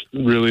was just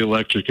really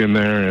electric in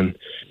there. And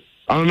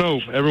I don't know,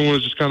 everyone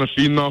was just kind of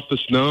feeding off the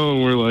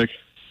snow, and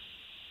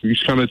we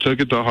just kind of took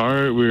it to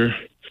heart. We were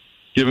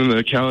giving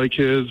the Cali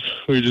kids,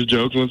 we were just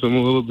joking with them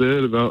a little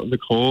bit about the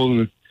cold,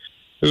 and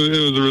it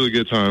was a really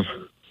good time.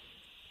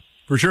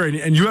 For sure.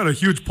 And you had a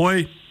huge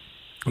play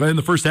in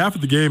the first half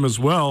of the game as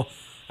well.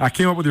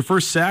 Came up with your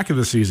first sack of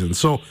the season.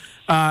 So,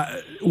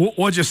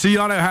 what'd you see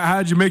on it?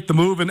 How'd you make the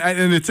move? And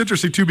it's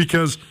interesting, too,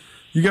 because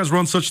you guys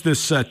run such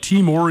this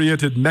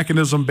team-oriented,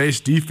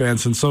 mechanism-based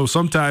defense, and so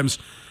sometimes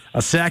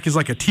a sack is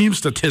like a team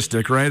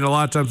statistic, right? And a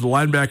lot of times the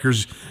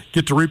linebackers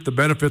get to reap the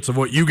benefits of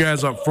what you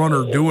guys up front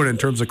are doing in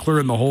terms of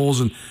clearing the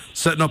holes and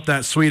setting up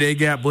that sweet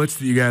A-gap blitz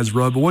that you guys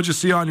run. But what'd you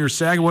see on your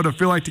sack? What did it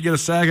feel like to get a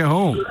sack at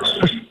home?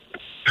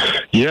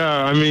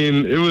 Yeah, I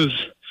mean, it was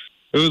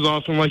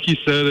awesome. Like you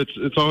said,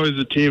 it's always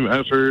a team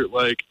effort.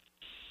 Like,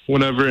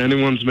 whenever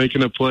anyone's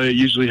making a play, it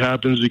usually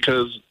happens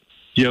because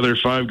the other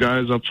five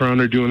guys up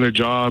front are doing their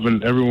job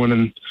and everyone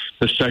in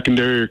the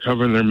secondary are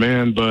covering their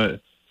man.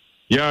 But,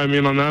 yeah, I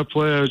mean, on that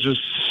play, I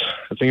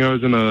think I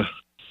was in a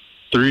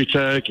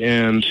 3-tech,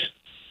 and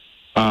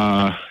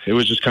it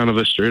was just kind of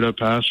a straight-up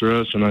pass for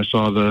us, and I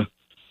saw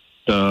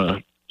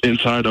the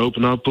inside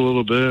open up a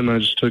little bit, and I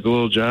just took a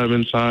little jab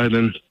inside,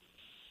 and,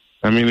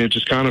 I mean, it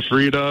just kind of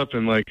freed up,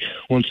 and, like,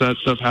 once that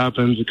stuff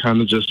happens, it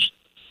kind of just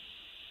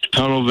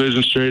tunnel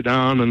vision straight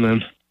down, and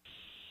then,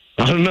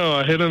 I don't know,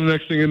 I hit him.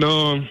 Next thing you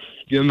know, I'm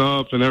getting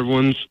up, and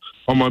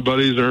all my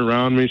buddies are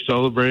around me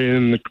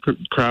celebrating. The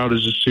crowd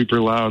is just super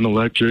loud and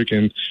electric,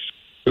 and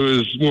it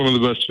was one of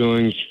the best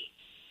feelings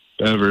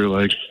ever.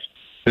 Like,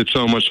 it's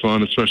so much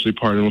fun, especially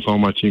partying with all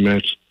my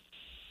teammates.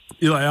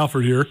 Eli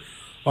Alford here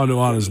on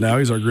Nuanez Now.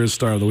 He's our Grizz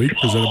Star of the Week,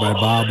 presented by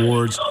Bob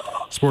Ward's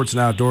Sports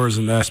and Outdoors.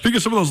 And speaking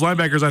of some of those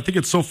linebackers, I think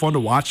it's so fun to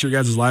watch your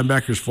guys'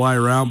 linebackers fly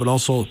around, but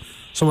also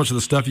so much of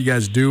the stuff you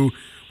guys do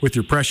with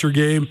your pressure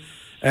game.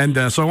 And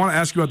so I want to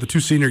ask you about the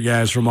two senior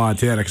guys from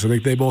Montana, because I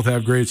think they both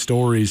have great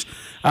stories.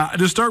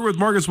 To start with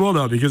Marcus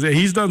Wildow, because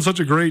he's done such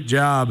a great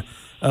job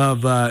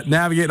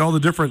navigating all the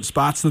different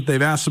spots that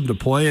they've asked him to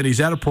play, and he's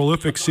had a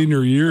prolific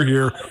senior year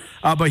here.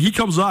 But he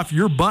comes off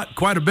your butt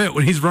quite a bit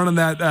when he's running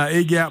that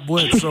A-gap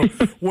blitz. So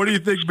what do you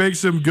think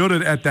makes him good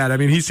at that? I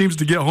mean, he seems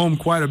to get home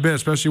quite a bit,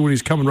 especially when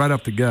he's coming right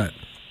up the gut.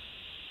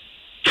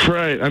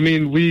 Right. I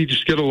mean, we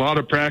just get a lot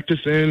of practice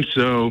in,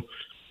 so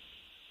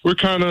we're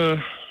kind of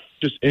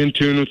just in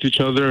tune with each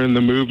other and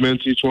the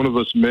movements each one of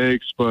us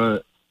makes.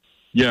 But,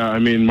 yeah, I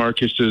mean,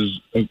 Marcus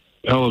is a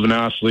hell of an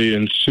athlete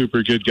and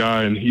super good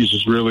guy, and he's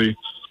just really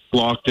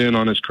locked in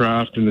on his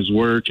craft and his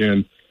work,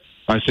 and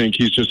I think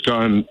he's just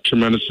gotten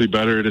tremendously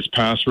better at his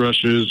pass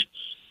rushes.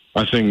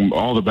 I think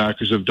all the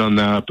backers have done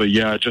that. But,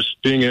 yeah,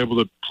 just being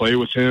able to play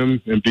with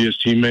him and be his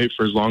teammate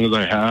for as long as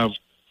I have,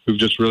 we've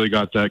just really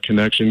got that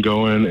connection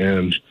going,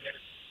 and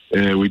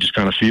we just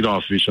kind of feed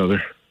off of each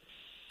other.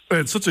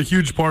 It's such a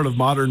huge part of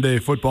modern-day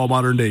football,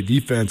 modern-day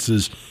defense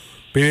is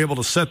being able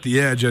to set the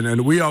edge.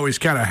 And we always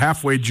kind of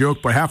halfway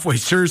joke, but halfway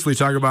seriously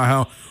talk about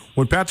how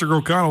when Patrick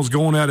O'Connell's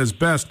going at his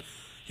best,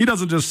 he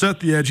doesn't just set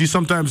the edge; he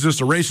sometimes just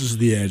erases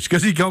the edge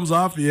because he comes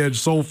off the edge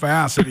so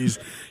fast, and he's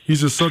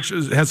just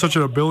has such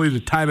an ability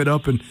to time it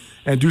up and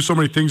do so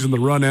many things in the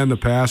run and the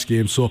pass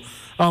game. So,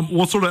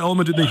 what sort of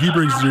element do you think he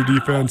brings to your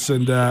defense,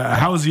 and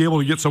how is he able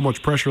to get so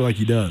much pressure like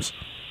he does?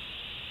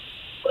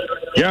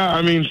 Yeah,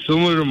 I mean,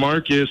 similar to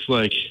Marcus,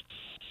 like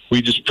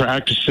we just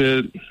practice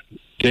it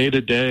day to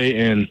day,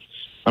 and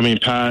I mean,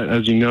 Pat,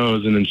 as you know,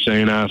 is an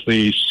insane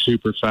athlete,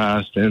 super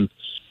fast, and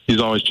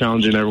he's always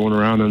challenging everyone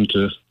around him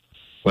to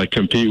like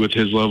compete with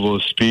his level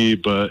of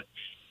speed. But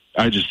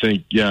I just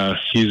think, yeah,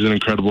 he's an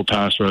incredible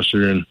pass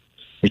rusher and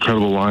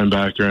incredible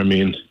linebacker. I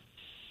mean,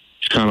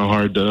 it's kind of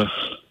hard to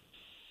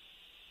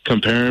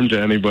compare him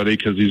to anybody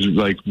because he's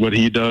like what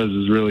he does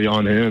is really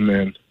on him,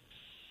 and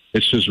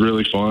it's just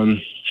really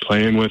fun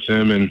playing with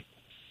him. And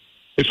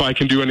if I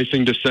can do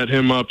anything to set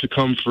him up to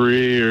come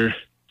free or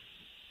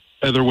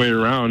other way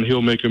around,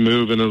 he'll make a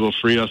move and it'll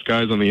free us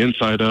guys on the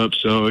inside up.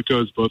 So it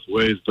goes both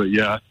ways. But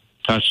yeah,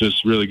 Pat's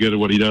just really good at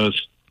what he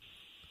does.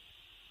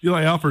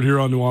 Eli Alford here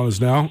on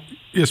Nuanez Now,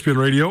 ESPN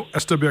Radio,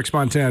 SWX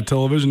Montana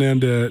Television,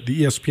 and the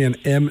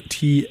ESPN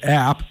MT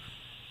app.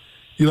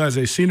 Eli is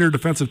a senior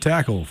defensive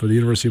tackle for the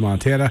University of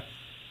Montana.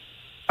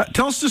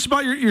 Tell us just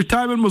about your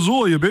time in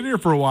Missoula. You've been here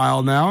for a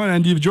while now,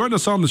 and you've joined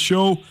us on the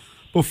show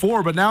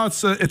before, but now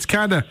it's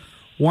kind of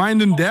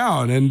winding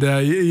down, and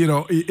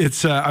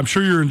it's I'm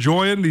sure you're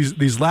enjoying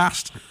these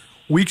last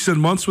weeks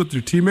and months with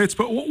your teammates.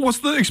 But what's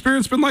the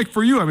experience been like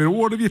for you? I mean,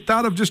 what have you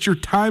thought of just your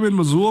time in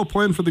Missoula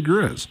playing for the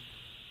Grizz?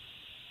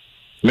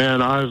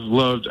 Man, I've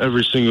loved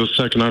every single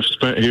second I've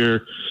spent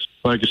here.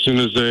 Like as soon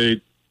as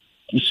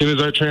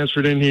I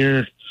transferred in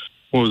here,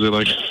 what was it,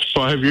 like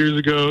 5 years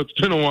ago? It's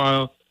been a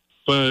while,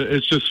 but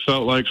it's just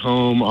felt like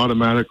home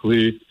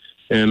automatically.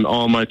 And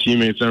all my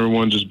teammates,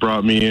 everyone just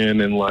brought me in,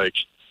 and like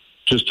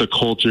just the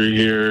culture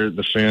here,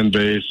 the fan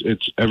base,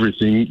 it's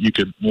everything you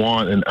could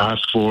want and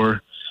ask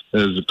for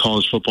as a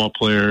college football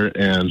player.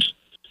 And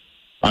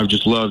I've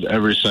just loved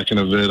every second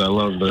of it. I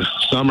love the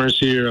summers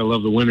here. I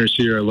love the winters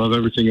here. I love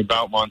everything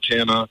about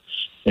Montana,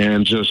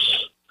 and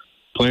just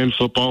playing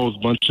football with a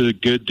bunch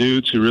of good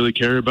dudes who really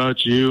care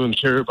about you and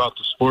care about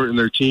the sport and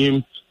their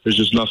team. There's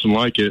just nothing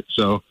like it.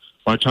 So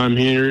my time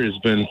here has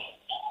been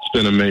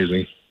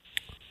amazing.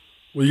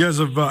 Well, you guys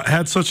have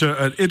had such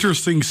an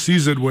interesting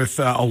season with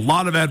a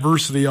lot of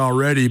adversity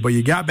already, but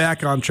you got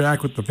back on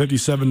track with the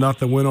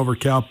 57-0 win over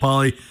Cal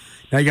Poly.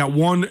 Now you got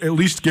one at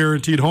least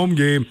guaranteed home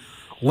game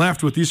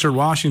left with Eastern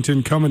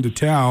Washington coming to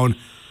town.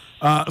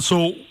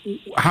 So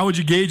how would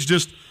you gauge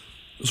just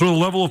sort of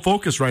the level of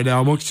focus right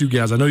now amongst you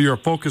guys? I know you're a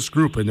focused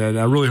group and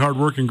a really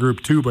hard-working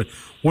group too, but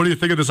what do you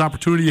think of this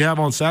opportunity you have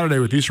on Saturday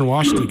with Eastern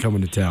Washington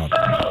coming to town?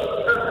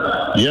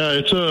 Yeah,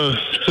 it's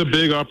a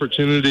big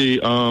opportunity.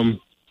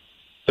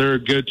 They're a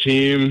good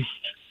team,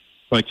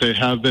 like they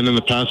have been in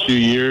the past few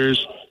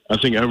years. I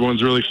think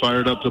everyone's really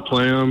fired up to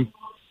play them.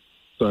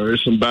 Sorry,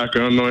 there's some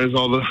background noise.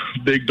 All the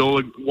big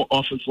Dola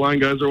offensive line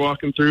guys are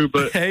walking through,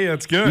 but hey,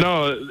 that's good.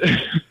 No,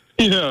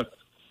 yeah,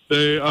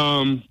 they.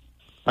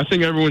 I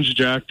think everyone's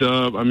jacked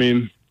up. I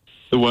mean,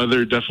 the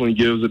weather definitely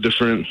gives a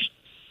different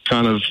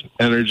kind of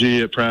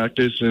energy at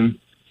practice, and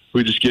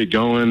we just get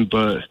going.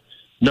 But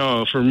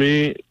no, for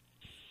me,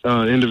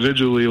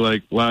 individually,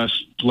 like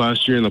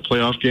last year in the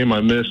playoff game,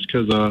 I missed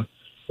because of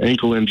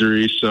ankle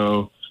injury.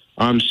 So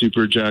I'm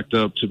super jacked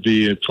up to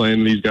be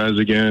playing these guys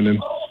again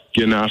and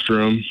getting after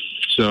them.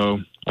 So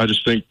I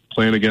just think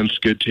playing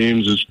against good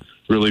teams is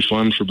really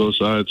fun for both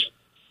sides.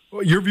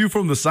 Well, your view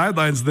from the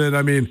sidelines then,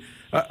 I mean,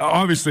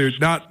 obviously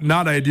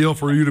not ideal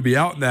for you to be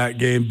out in that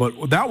game,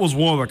 but that was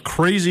one of the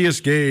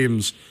craziest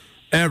games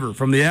ever,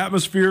 from the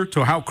atmosphere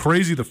to how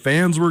crazy the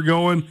fans were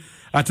going.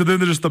 To then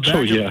just the back.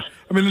 Oh, yeah.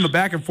 In the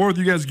back and forth,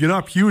 you guys get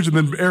up huge, and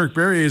then Eric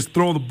Berry is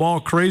throwing the ball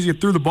crazy and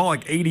threw the ball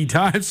like 80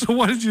 times. So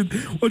what did you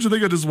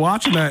think of just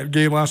watching that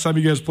game last time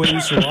you guys played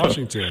Eastern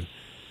Washington?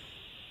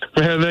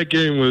 Man, that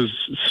game was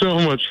so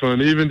much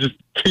fun. Even just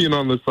being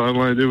on the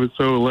sideline, it was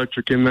so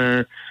electric in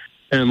there.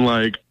 And,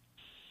 like,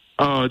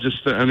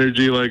 just the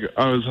energy. Like,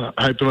 I was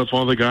hyping up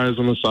all the guys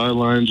on the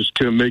sideline, just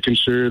making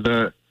sure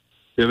that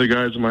the other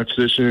guys in my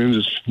position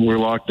just were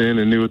locked in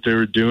and knew what they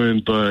were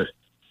doing. But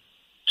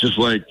just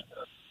like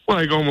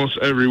almost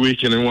every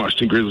weekend in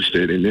Washington Grizzly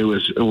Stadium, it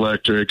was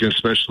electric,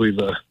 especially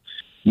the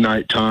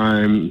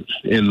nighttime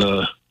in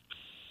the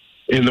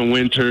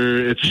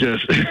winter. It's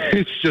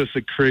just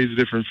a crazy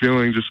different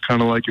feeling, just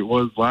kind of like it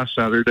was last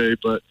Saturday.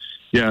 But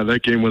yeah,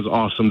 that game was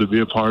awesome to be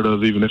a part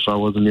of, even if I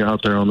wasn't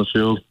out there on the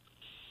field.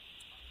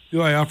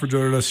 Eli Alford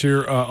joining us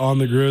here on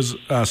the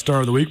Grizz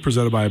Star of the Week,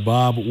 presented by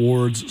Bob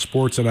Ward's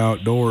Sports and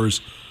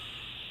Outdoors.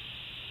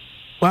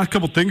 Last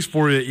couple things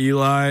for you,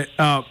 Eli.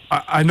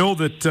 I know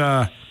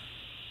that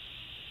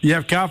you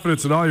have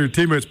confidence in all your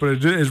teammates,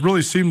 but it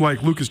really seemed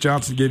like Lucas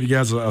Johnson gave you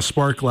guys a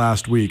spark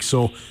last week.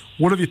 So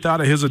what have you thought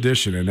of his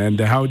addition, and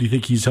how do you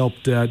think he's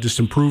helped just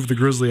improve the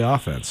Grizzly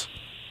offense?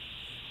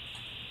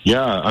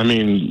 Yeah, I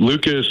mean,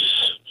 Lucas,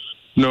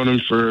 known him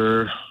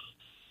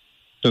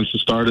since the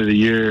start of the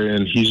year,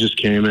 and he just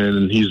came in,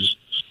 and he's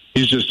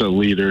just a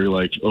leader.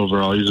 Like,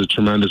 overall, he's a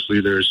tremendous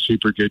leader, a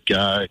super good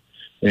guy,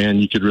 and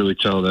you could really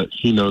tell that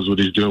he knows what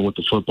he's doing with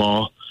the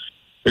football.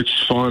 It's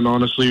fun,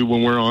 honestly,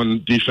 when we're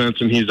on defense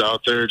and he's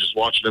out there, just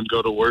watching him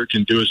go to work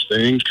and do his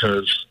thing,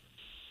 because,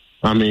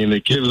 I mean,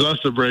 it gives us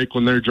a break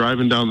when they're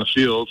driving down the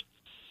field,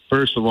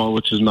 first of all,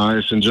 which is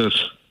nice, and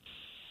just,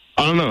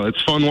 I don't know,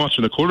 it's fun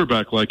watching a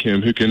quarterback like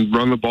him who can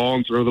run the ball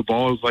and throw the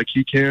balls like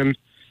he can.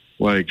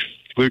 Like,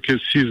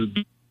 Lucas, he's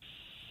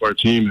our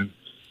team, and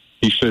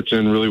he fits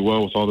in really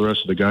well with all the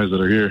rest of the guys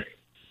that are here.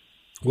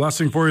 Last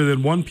thing for you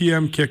then, 1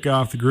 p.m.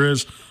 kickoff. The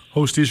Grizz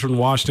host Eastern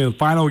Washington.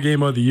 Final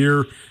game of the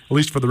year, at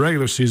least for the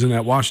regular season,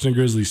 at Washington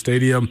Grizzly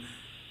Stadium.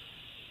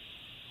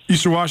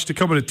 Eastern Washington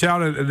coming to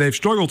town, and they've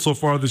struggled so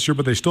far this year,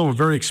 but they still have a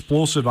very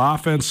explosive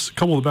offense. A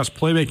couple of the best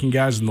playmaking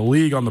guys in the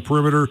league on the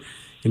perimeter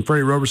in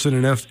Freddie Roberson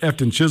and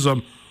Efton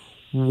Chisholm.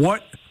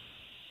 What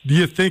do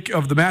you think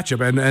of the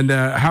matchup, and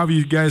how have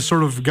you guys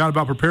sort of got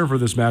about prepared for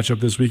this matchup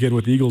this weekend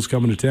with the Eagles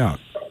coming to town?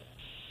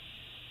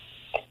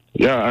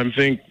 Yeah, I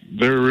think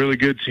they're a really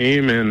good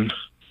team, and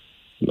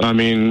I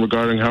mean,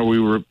 regarding how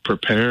we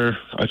prepare,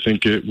 I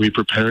think we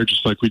prepare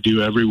just like we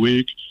do every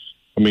week.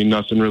 I mean,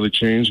 nothing really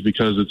changed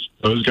because it's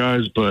those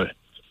guys, but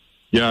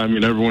yeah, I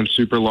mean, everyone's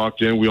super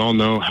locked in. We all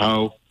know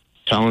how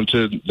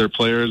talented their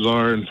players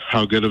are and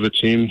how good of a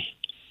team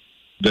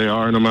they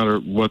are, no matter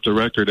what the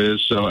record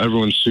is. So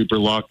everyone's super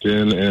locked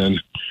in, and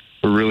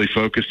we're really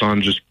focused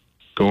on just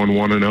going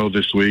 1-0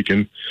 this week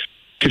and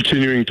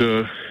continuing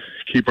to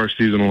keep our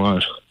season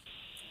alive.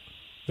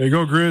 There you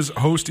go, Grizz.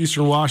 Host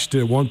Eastern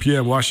Washington, 1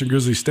 p.m., Washington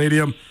Grizzly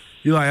Stadium.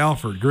 Eli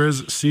Alford,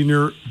 Grizz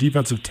senior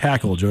defensive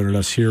tackle, joining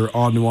us here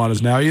on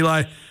Nuanez Now.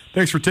 Eli,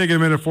 thanks for taking a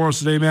minute for us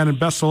today, man, and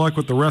best of luck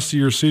with the rest of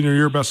your senior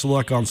year. Best of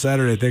luck on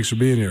Saturday. Thanks for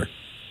being here.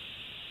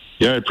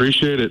 Yeah, I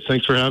appreciate it.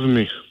 Thanks for having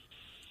me.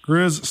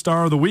 Grizz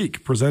Star of the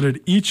Week, presented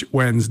each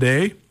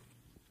Wednesday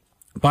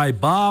by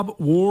Bob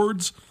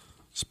Ward's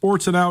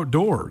Sports and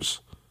Outdoors.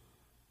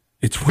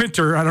 It's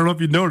winter. I don't know if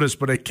you noticed,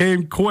 but it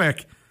came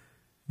quick.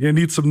 You're going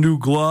to need some new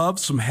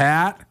gloves, some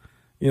hat,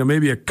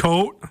 maybe a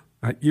coat.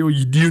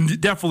 You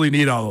definitely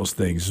need all those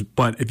things.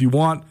 But if you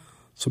want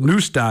some new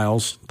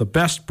styles, the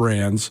best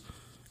brands,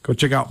 go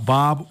check out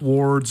Bob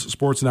Ward's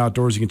Sports and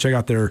Outdoors. You can check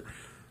out their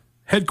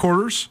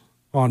headquarters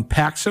on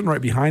Paxson,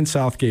 right behind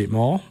Southgate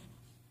Mall.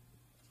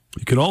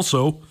 You could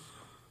also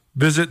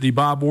visit the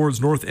Bob Ward's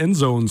North End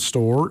Zone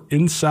store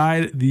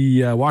inside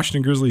the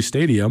Washington Grizzly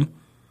Stadium.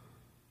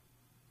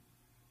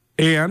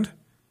 And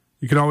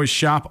you can always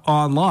shop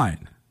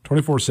online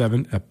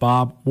 24/7 at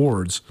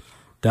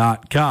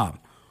bobwards.com.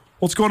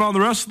 What's going on the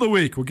rest of the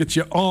week? We'll get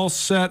you all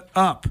set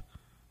up.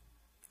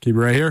 Keep it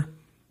right here.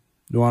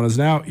 Nuanez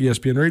Now,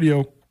 ESPN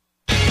Radio.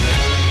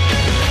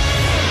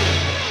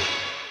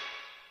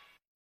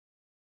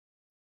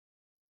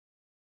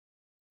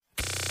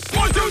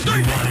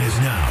 Nuanez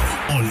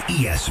Now on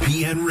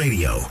ESPN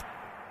Radio.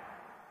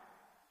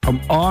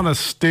 I'm on a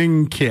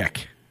sting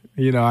kick.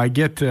 I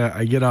get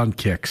on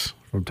kicks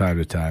from time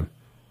to time.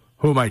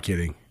 Who am I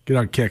kidding? Get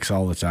on kicks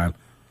all the time.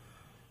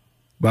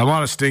 But I'm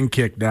on a sting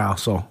kick now,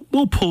 so a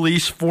little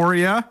police for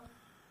you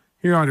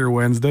here on your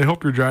Wednesday.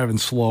 Hope you're driving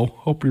slow.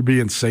 Hope you're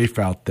being safe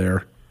out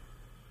there.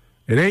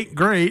 It ain't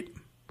great,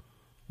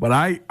 but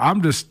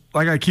I'm just,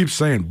 like I keep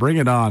saying, bring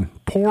it on.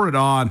 Pour it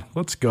on.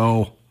 Let's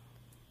go.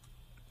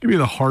 Give me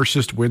the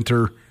harshest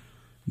winter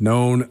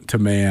known to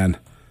man.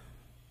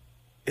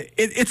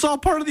 It's all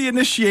part of the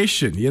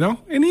initiation,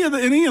 Any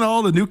and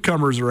all the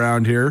newcomers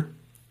around here.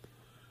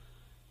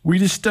 We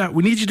just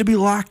we need you to be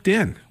locked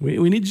in. We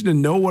need you to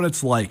know what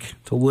it's like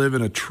to live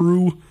in a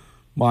true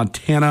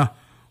Montana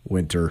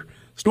winter.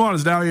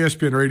 Nuanez Now,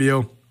 ESPN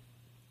Radio,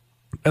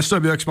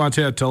 SWX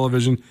Montana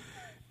Television,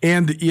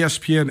 and the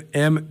ESPN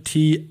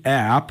MT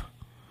app.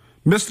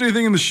 Missed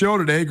anything in the show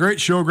today?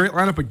 Great show, great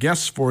lineup of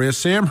guests for you.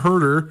 Sam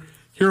Herder,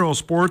 Hero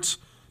Sports,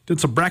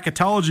 did some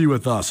bracketology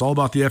with us, all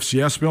about the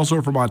FCS. We also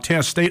heard from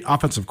Montana State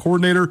offensive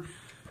coordinator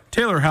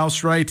Taylor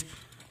Housewright.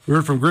 We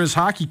heard from Grizz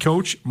hockey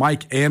coach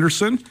Mike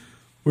Anderson.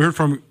 We heard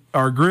from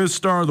our Grizz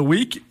Star of the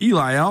Week,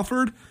 Eli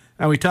Alford,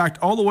 and we talked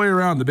all the way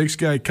around the Big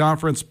Sky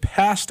Conference,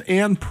 past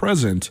and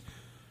present,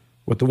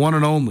 with the one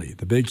and only,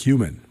 the big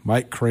human,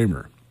 Mike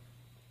Kramer.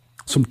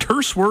 Some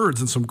terse words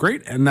and some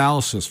great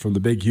analysis from the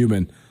big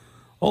human,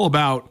 all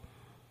about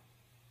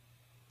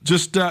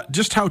just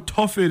how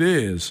tough it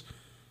is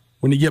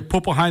when you get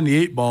put behind the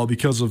eight ball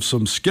because of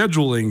some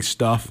scheduling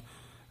stuff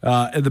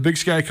at the Big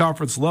Sky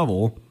Conference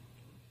level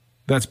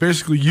that's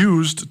basically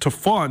used to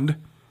fund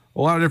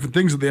a lot of different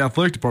things at the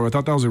athletic department. I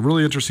thought that was a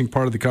really interesting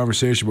part of the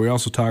conversation. But we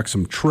also talked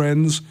some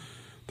trends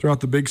throughout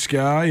the Big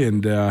Sky,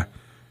 and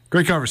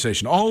great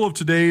conversation. All of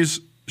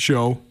today's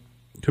show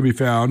can be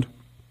found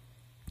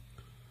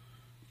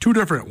 2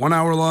 different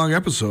 1-hour-long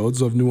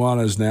episodes of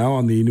Nuanez Now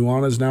on the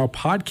Nuanez Now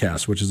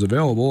podcast, which is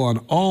available on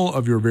all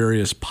of your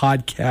various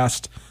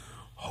podcast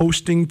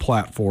hosting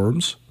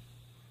platforms.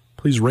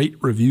 Please rate,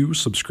 review,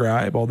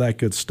 subscribe, all that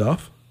good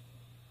stuff.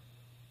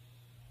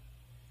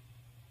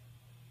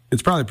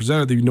 It's proudly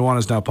presented, the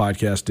Nuanez Now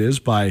podcast is,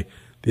 by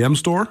the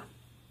M-Store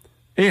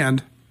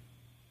and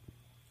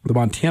the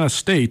Montana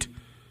State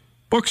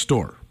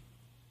Bookstore.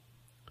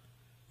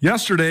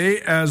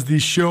 Yesterday, as the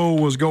show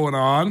was going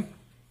on,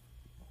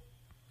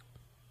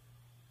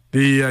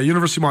 the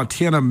University of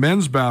Montana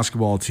men's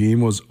basketball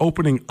team was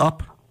opening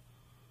up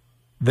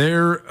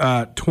their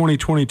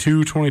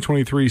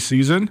 2022-2023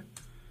 season.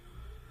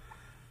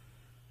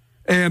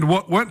 And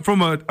what went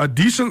from a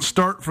decent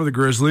start for the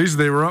Grizzlies,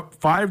 they were up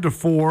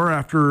 5-4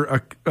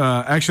 after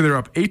actually they were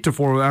up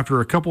 8-4 after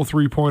a couple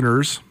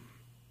 3-pointers,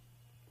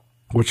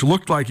 which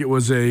looked like it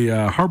was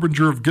a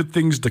harbinger of good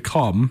things to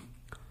come.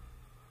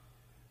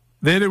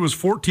 Then it was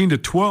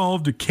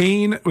 14-12.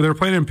 Duquesne, they were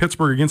playing in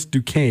Pittsburgh against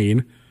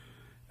Duquesne,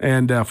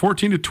 and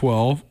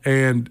 14-12,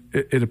 and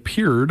it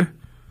appeared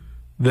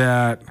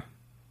that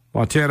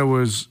Montana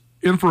was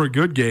in for a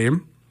good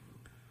game.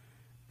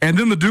 And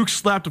then the Dukes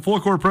slapped a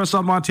full-court press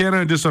on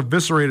Montana and just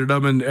eviscerated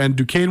them, and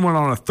Duquesne went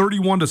on a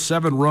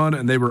 31-7 run,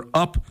 and they were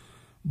up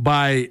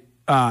by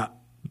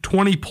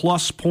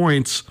 20-plus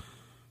points.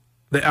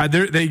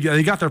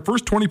 They got their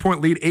first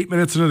 20-point lead 8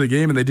 minutes into the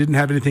game, and they didn't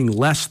have anything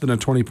less than a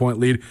 20-point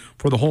lead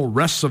for the whole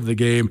rest of the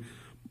game.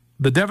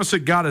 The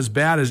deficit got as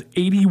bad as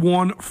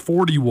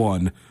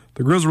 81-41.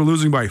 The Grizz were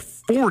losing by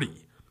 40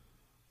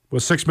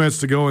 with 6 minutes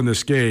to go in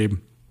this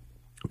game,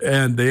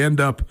 and they end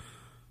up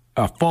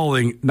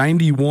falling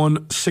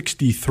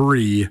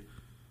 91-63.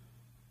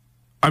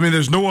 I mean,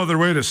 there's no other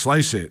way to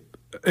slice it.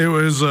 It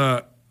was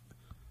a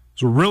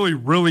really,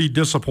 really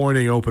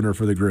disappointing opener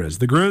for the Grizz.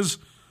 The Grizz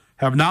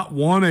have not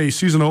won a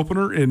season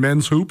opener in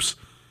men's hoops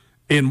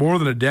in more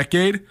than a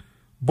decade,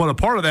 but a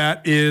part of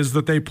that is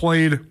that they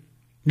played,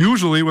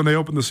 usually when they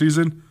open the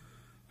season,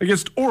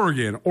 against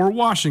Oregon or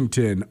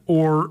Washington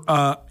or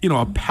a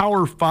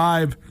Power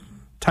 5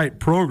 type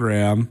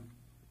program.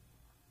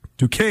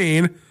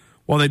 Duquesne,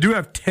 while they do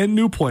have 10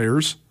 new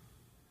players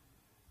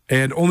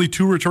and only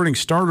 2 returning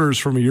starters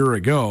from a year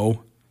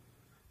ago,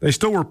 they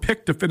still were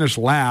picked to finish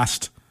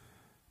last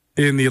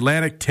in the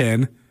Atlantic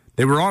 10.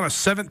 They were on a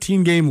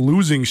 17-game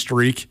losing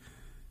streak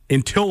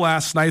until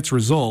last night's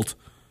result.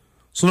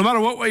 So no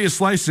matter what way you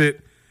slice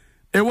it,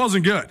 it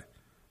wasn't good.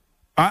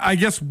 I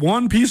guess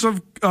one piece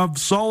of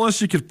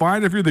solace you could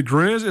find if you're the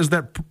Grizz is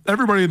that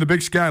everybody in the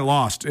Big Sky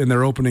lost in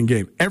their opening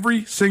game.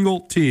 Every single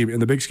team in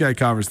the Big Sky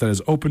Conference that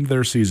has opened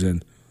their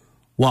season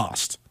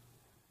lost.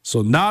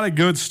 So not a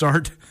good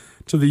start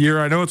to the year.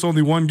 I know it's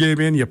only one game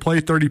in. You play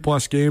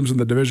 30-plus games in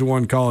the Division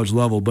I college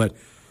level, but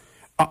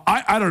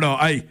I don't know.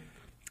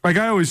 Like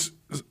I always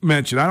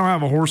mention, I don't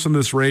have a horse in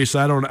this race.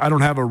 I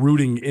don't have a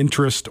rooting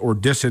interest or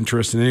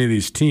disinterest in any of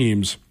these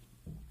teams.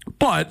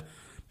 But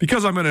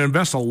because I'm going to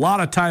invest a lot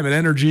of time and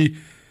energy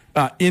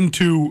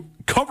into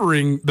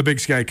covering the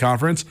Big Sky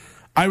Conference,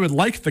 I would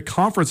like the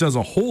conference as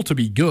a whole to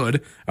be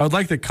good. I would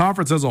like the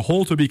conference as a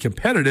whole to be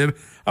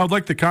competitive. I would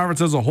like the conference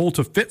as a whole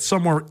to fit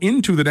somewhere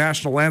into the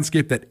national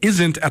landscape that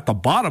isn't at the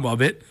bottom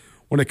of it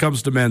when it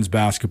comes to men's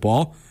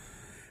basketball.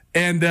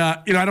 And,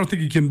 I don't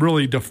think you can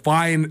really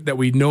define that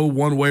we know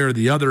one way or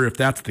the other if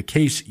that's the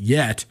case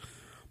yet.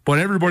 But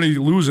everybody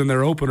losing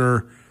their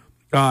opener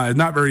is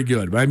not very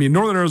good. I mean,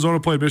 Northern Arizona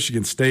played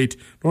Michigan State.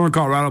 Northern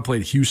Colorado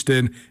played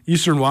Houston.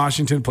 Eastern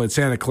Washington played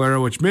Santa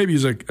Clara, which maybe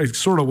is a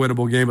sort of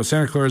winnable game, but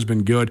Santa Clara has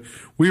been good.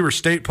 Weber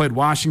State played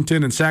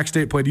Washington, and Sac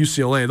State played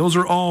UCLA. Those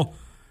are all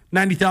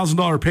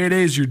 $90,000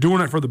 paydays. You're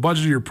doing it for the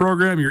budget of your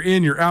program. You're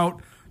in, you're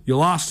out. You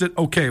lost it.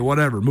 Okay,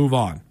 whatever. Move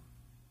on.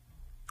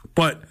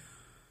 But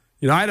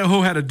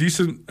Idaho had a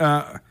decent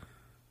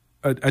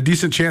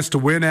chance to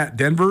win at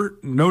Denver.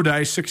 No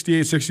dice,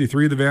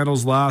 68-63. The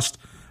Vandals lost.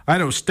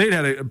 Idaho State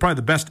had probably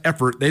the best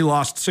effort. They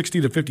lost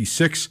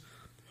 60-56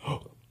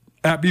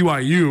 at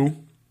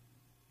BYU.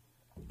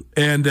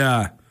 And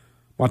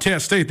Montana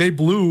State, they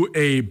blew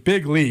a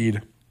big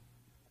lead,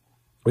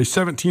 a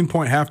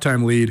 17-point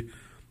halftime lead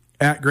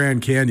at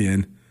Grand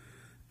Canyon,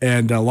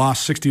 and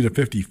lost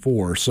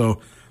 60-54. So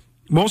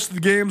most of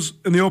the games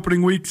in the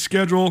opening week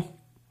schedule,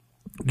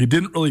 you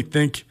didn't really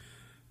think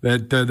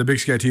that the Big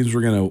Sky teams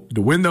were going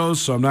to win those.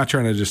 So I'm not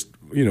trying to just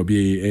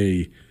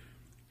be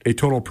a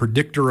total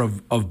predictor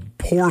of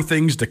poor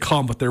things to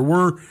come, but there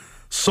were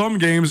some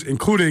games,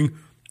 including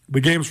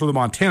the games for the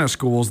Montana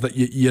schools that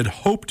you'd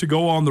hope to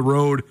go on the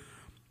road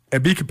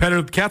and be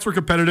competitive. The Cats were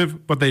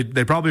competitive, but they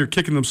probably are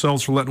kicking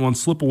themselves for letting one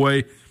slip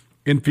away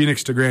in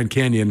Phoenix to Grand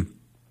Canyon.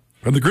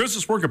 And the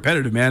Grizzlies were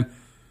competitive, man.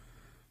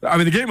 I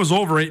mean, the game was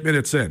over 8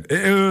 minutes in.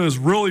 It was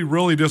really,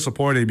 really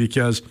disappointing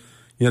because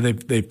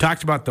they've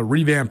talked about the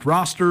revamped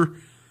roster,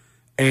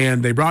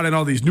 and they brought in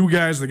all these new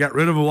guys. They got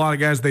rid of a lot of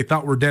guys they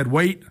thought were dead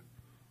weight.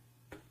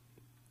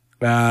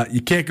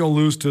 You can't go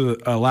lose to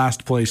a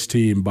last-place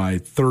team by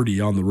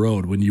 30 on the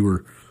road when you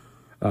were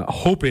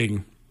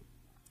hoping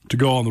to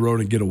go on the road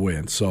and get a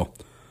win. So,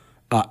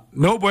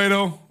 no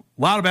bueno.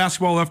 A lot of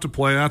basketball left to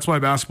play. That's why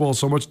basketball is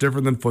so much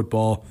different than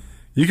football.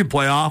 You can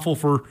play awful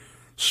for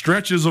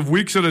stretches of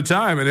weeks at a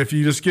time, and if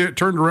you just get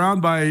turned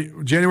around by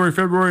January,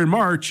 February, and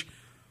March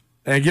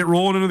and get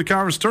rolling into the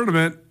conference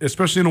tournament,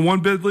 especially in a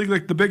one-bid league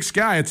like the Big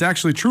Sky, it's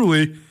actually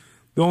truly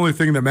the only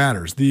thing that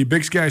matters. The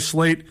Big Sky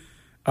slate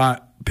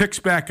picks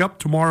back up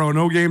tomorrow.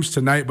 No games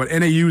tonight, but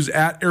NAU's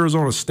at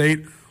Arizona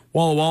State.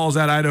 Walla Walla's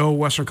at Idaho.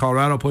 Western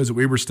Colorado plays at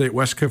Weber State.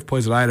 West Cliff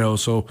plays at Idaho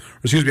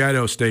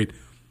State.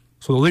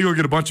 So the league will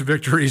get a bunch of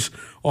victories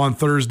on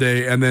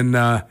Thursday. And then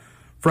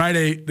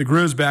Friday, the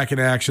Grizz back in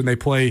action. They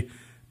play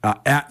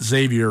at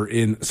Xavier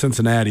in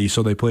Cincinnati.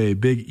 So they play a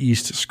Big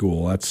East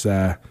school. That's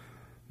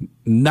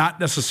not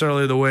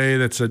necessarily the way.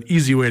 That's an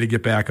easy way to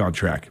get back on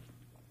track.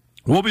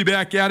 We'll be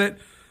back at it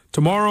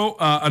tomorrow.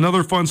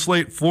 Another fun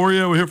slate for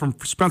you. We'll hear from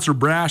Spencer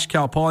Brash,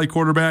 Cal Poly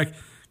quarterback,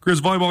 Grizz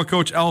volleyball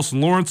coach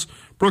Allison Lawrence,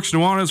 Brooks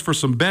Nuanez for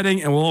some betting,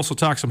 and we'll also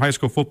talk some high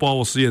school football.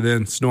 We'll see you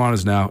then. It's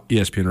Nuanez Now,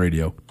 ESPN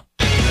Radio.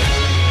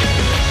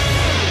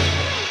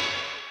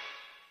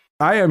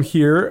 I am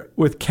here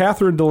with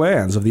Catherine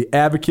DeLands of the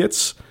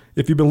Advocates.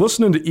 If you've been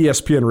listening to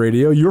ESPN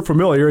Radio, you're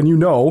familiar and you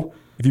know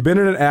if you've been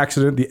in an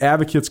accident, the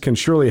Advocates can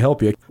surely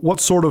help you.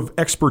 What sort of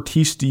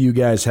expertise do you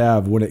guys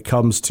have when it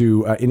comes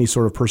to any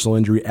sort of personal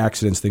injury,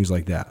 accidents, things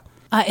like that?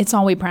 It's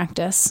all we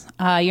practice.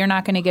 You're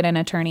not going to get an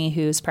attorney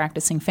who's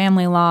practicing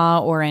family law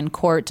or in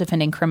court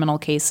defending criminal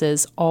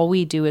cases. All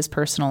we do is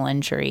personal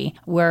injury.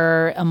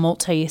 We're a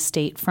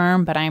multi-state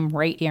firm, but I'm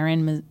right here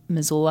in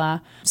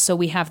Missoula. So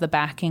we have the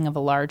backing of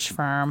a large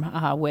firm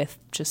with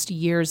just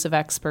years of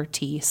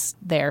expertise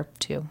there,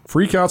 too.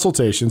 Free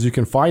consultations. You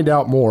can find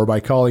out more by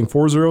calling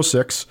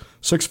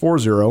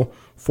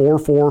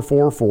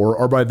 406-640-4444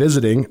 or by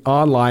visiting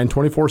online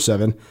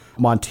 24/7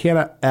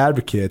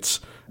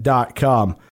 MontanaAdvocates.com.